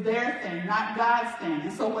was their thing, not God's thing.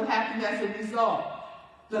 And so what happened as a result?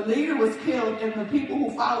 The leader was killed and the people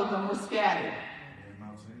who followed them were scattered.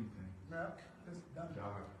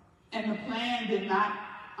 And the plan did not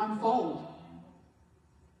unfold.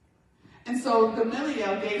 And so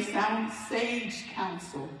Gamaliel gave sound sage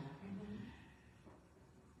counsel.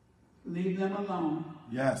 Leave them alone.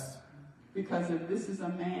 Yes. Because if this is a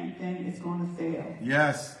man thing, it's going to fail.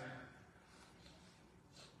 Yes.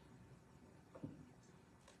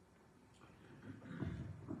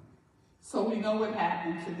 So we know what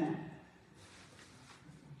happened to them.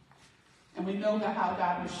 And we know that how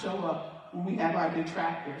God will show up when we have our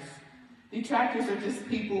detractors. Detractors are just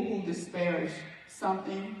people who disparage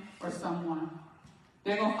something or someone.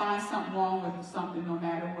 They're going to find something wrong with something no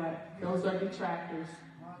matter what. Those are detractors.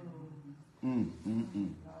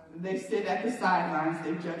 They sit at the sidelines.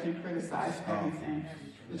 They judge and criticize everything.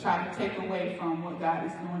 They try to take away from what God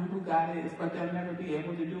is doing and who God is, but they'll never be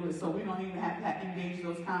able to do it. So we don't even have to engage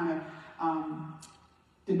those kind of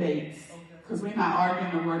debates, because we're not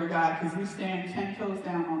arguing the Word of God, because we stand 10 toes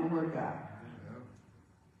down on the Word of God.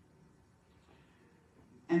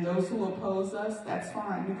 And those who oppose us, that's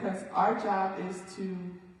fine, because our job is to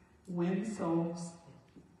win souls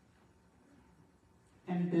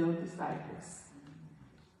and build disciples.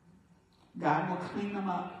 God will clean them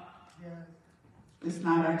up. It's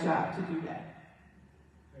not our job to do that.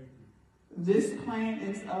 This plan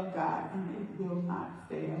is of God, and it will not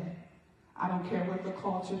fail. I don't care what the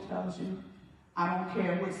culture tells you. I don't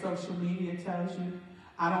care what social media tells you.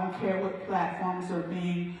 I don't care what platforms are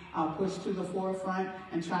being pushed to the forefront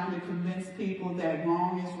and trying to convince people that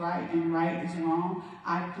wrong is right and right is wrong.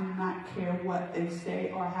 I do not care what they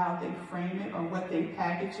say or how they frame it or what they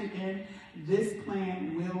package it in. This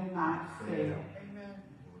plan will not fail. Amen.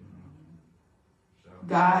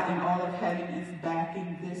 God and all of heaven is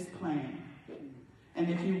backing this plan. And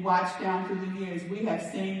if you watch down through the years, we have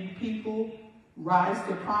seen people rise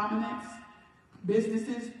to prominence.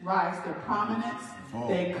 Businesses rise to prominence.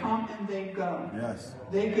 They come and they go. Yes.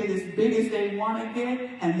 They get as big as they want to get,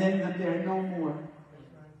 and then they're no more.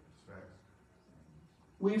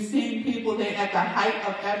 We've seen people, they at the height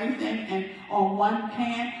of everything, and on one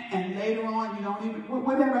hand, and later on, you don't even,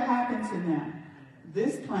 whatever happened to them.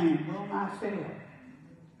 This plan will not fail.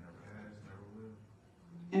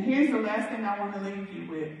 And here's the last thing I want to leave you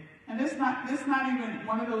with. And it's not even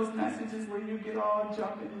one of those messages where you get all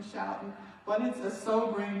jumping and shouting, but it's a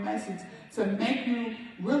sobering message to make you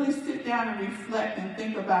really sit down and reflect and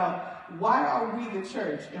think about, why are we the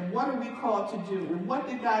church? And what are we called to do? And what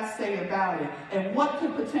did God say about it? And what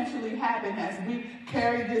could potentially happen as we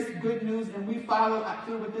carry this good news and we follow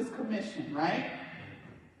through with this commission, right?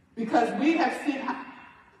 Because we have seen,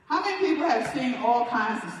 how many people have seen all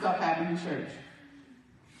kinds of stuff happen in church?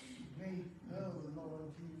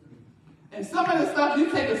 And some of the stuff, you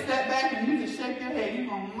take a step back and you just shake your head. You're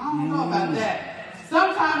going, I don't know about that.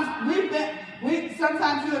 Sometimes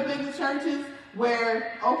sometimes you have been to churches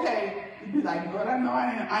where, okay, you'd be like, Lord, I know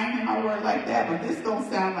I ain't in my word like that, but this don't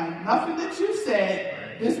sound like nothing that you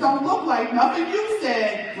said. This don't look like nothing you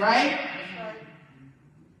said, right?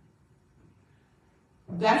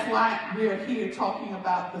 That's why we're here talking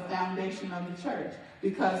about the foundation of the church.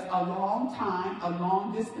 Because a long time, a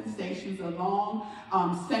long dispensations, a long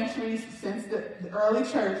centuries since the early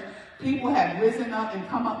church, people have risen up and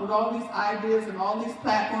come up with all these ideas and all these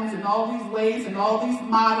platforms and all these ways and all these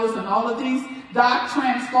models and all of these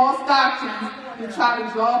doctrines, false doctrines, to try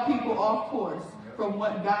to draw people off course from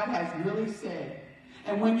what God has really said.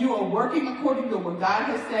 And when you are working according to what God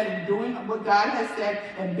has said and doing what God has said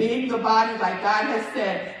and being the body like God has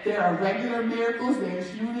said, there are regular miracles,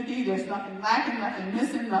 there's unity, there's nothing lacking, nothing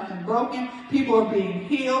missing, nothing broken. People are being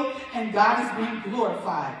healed and God is being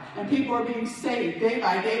glorified. And people are being saved day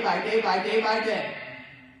by day by day by day by day.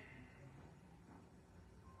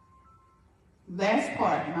 Last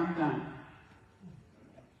part, and I'm done.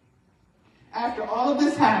 After all of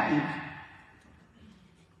this happened,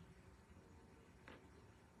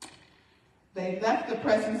 they left the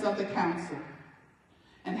presence of the council.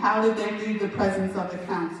 And how did they leave the presence of the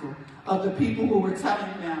council? Of the people who were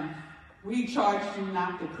telling them, we charged you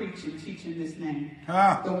not to preach and teach in this name.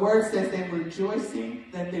 The word says they were rejoicing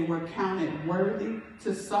that they were counted worthy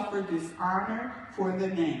to suffer dishonor for the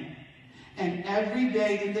name. and every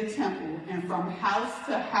day in the temple and from house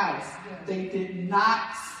to house, they did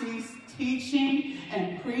not cease teaching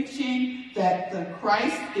and preaching that the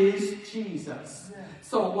Christ is Jesus.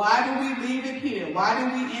 So why do we leave it here? Why do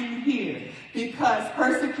we end here? Because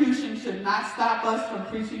persecution should not stop us from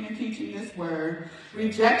preaching and teaching this word.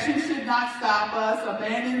 Rejection should not stop us.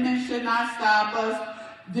 Abandonment should not stop us.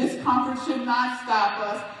 Discomfort should not stop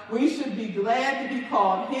us. We should be glad to be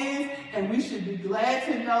called his, and we should be glad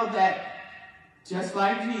to know that just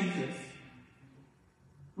like Jesus,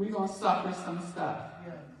 we're going to suffer some stuff.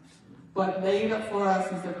 But laid up for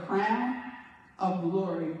us is a crown of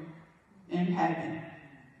glory in heaven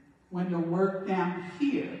when the work down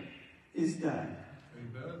here is done.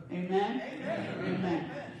 Amen? Amen?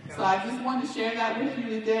 Amen. So I just want to share that with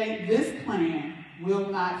you today. This plan will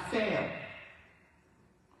not fail.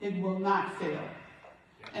 It will not fail.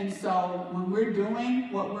 And so when we're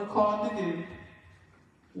doing what we're called to do,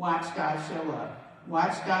 watch God show up.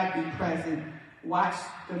 Watch God be present. Watch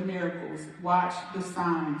the miracles. Watch the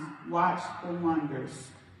signs. Watch the wonders.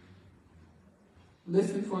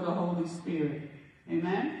 Listen for the Holy Spirit.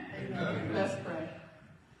 Amen? Amen. Let's pray.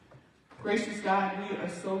 Gracious God, we are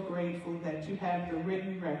so grateful that you have the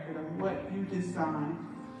written record of what you designed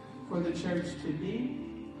for the church to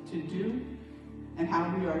be, to do, and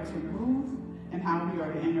how we are to move, and how we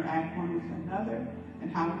are to interact one with another,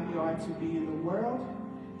 and how we are to be in the world,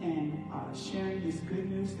 and sharing this good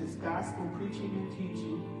news, this gospel, preaching and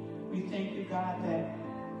teaching. We thank you, God, that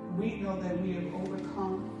we know that we have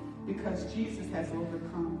overcome because Jesus has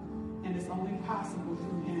overcome, and it's only possible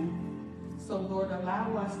through him. So, Lord,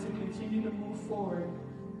 allow us to continue to move forward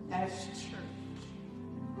as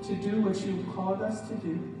church, to do what you've called us to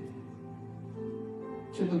do,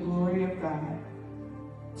 to the glory of God,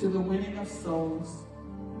 to the winning of souls,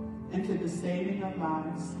 and to the saving of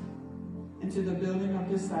lives, and to the building of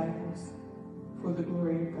disciples for the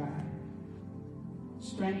glory of God.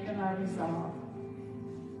 Strengthen our resolve.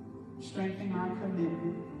 Strengthen our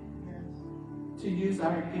commitment to use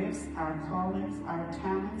our gifts, our callings, our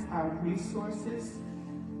talents, our resources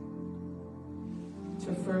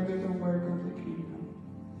to further the work of the kingdom.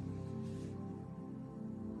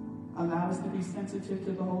 Allow us to be sensitive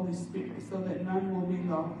to the Holy Spirit so that none will be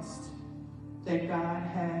lost, that God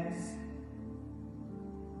has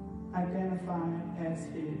identified as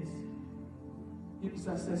his. Use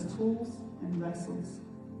us as tools and vessels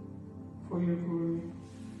for your glory.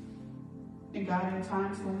 And God, in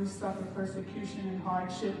times when we suffer persecution and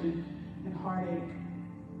hardship and heartache,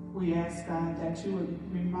 we ask, God, that you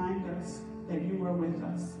would remind us that you are with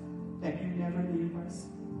us, that you never leave us,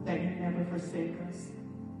 that you never forsake us,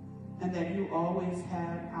 and that you always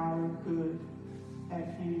have our good at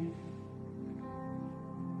hand.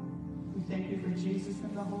 We thank you for Jesus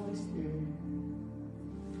and the Holy Spirit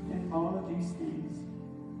and all of these things.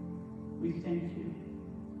 We thank you.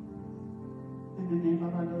 In the name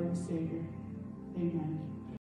of our Lord and Savior, amen.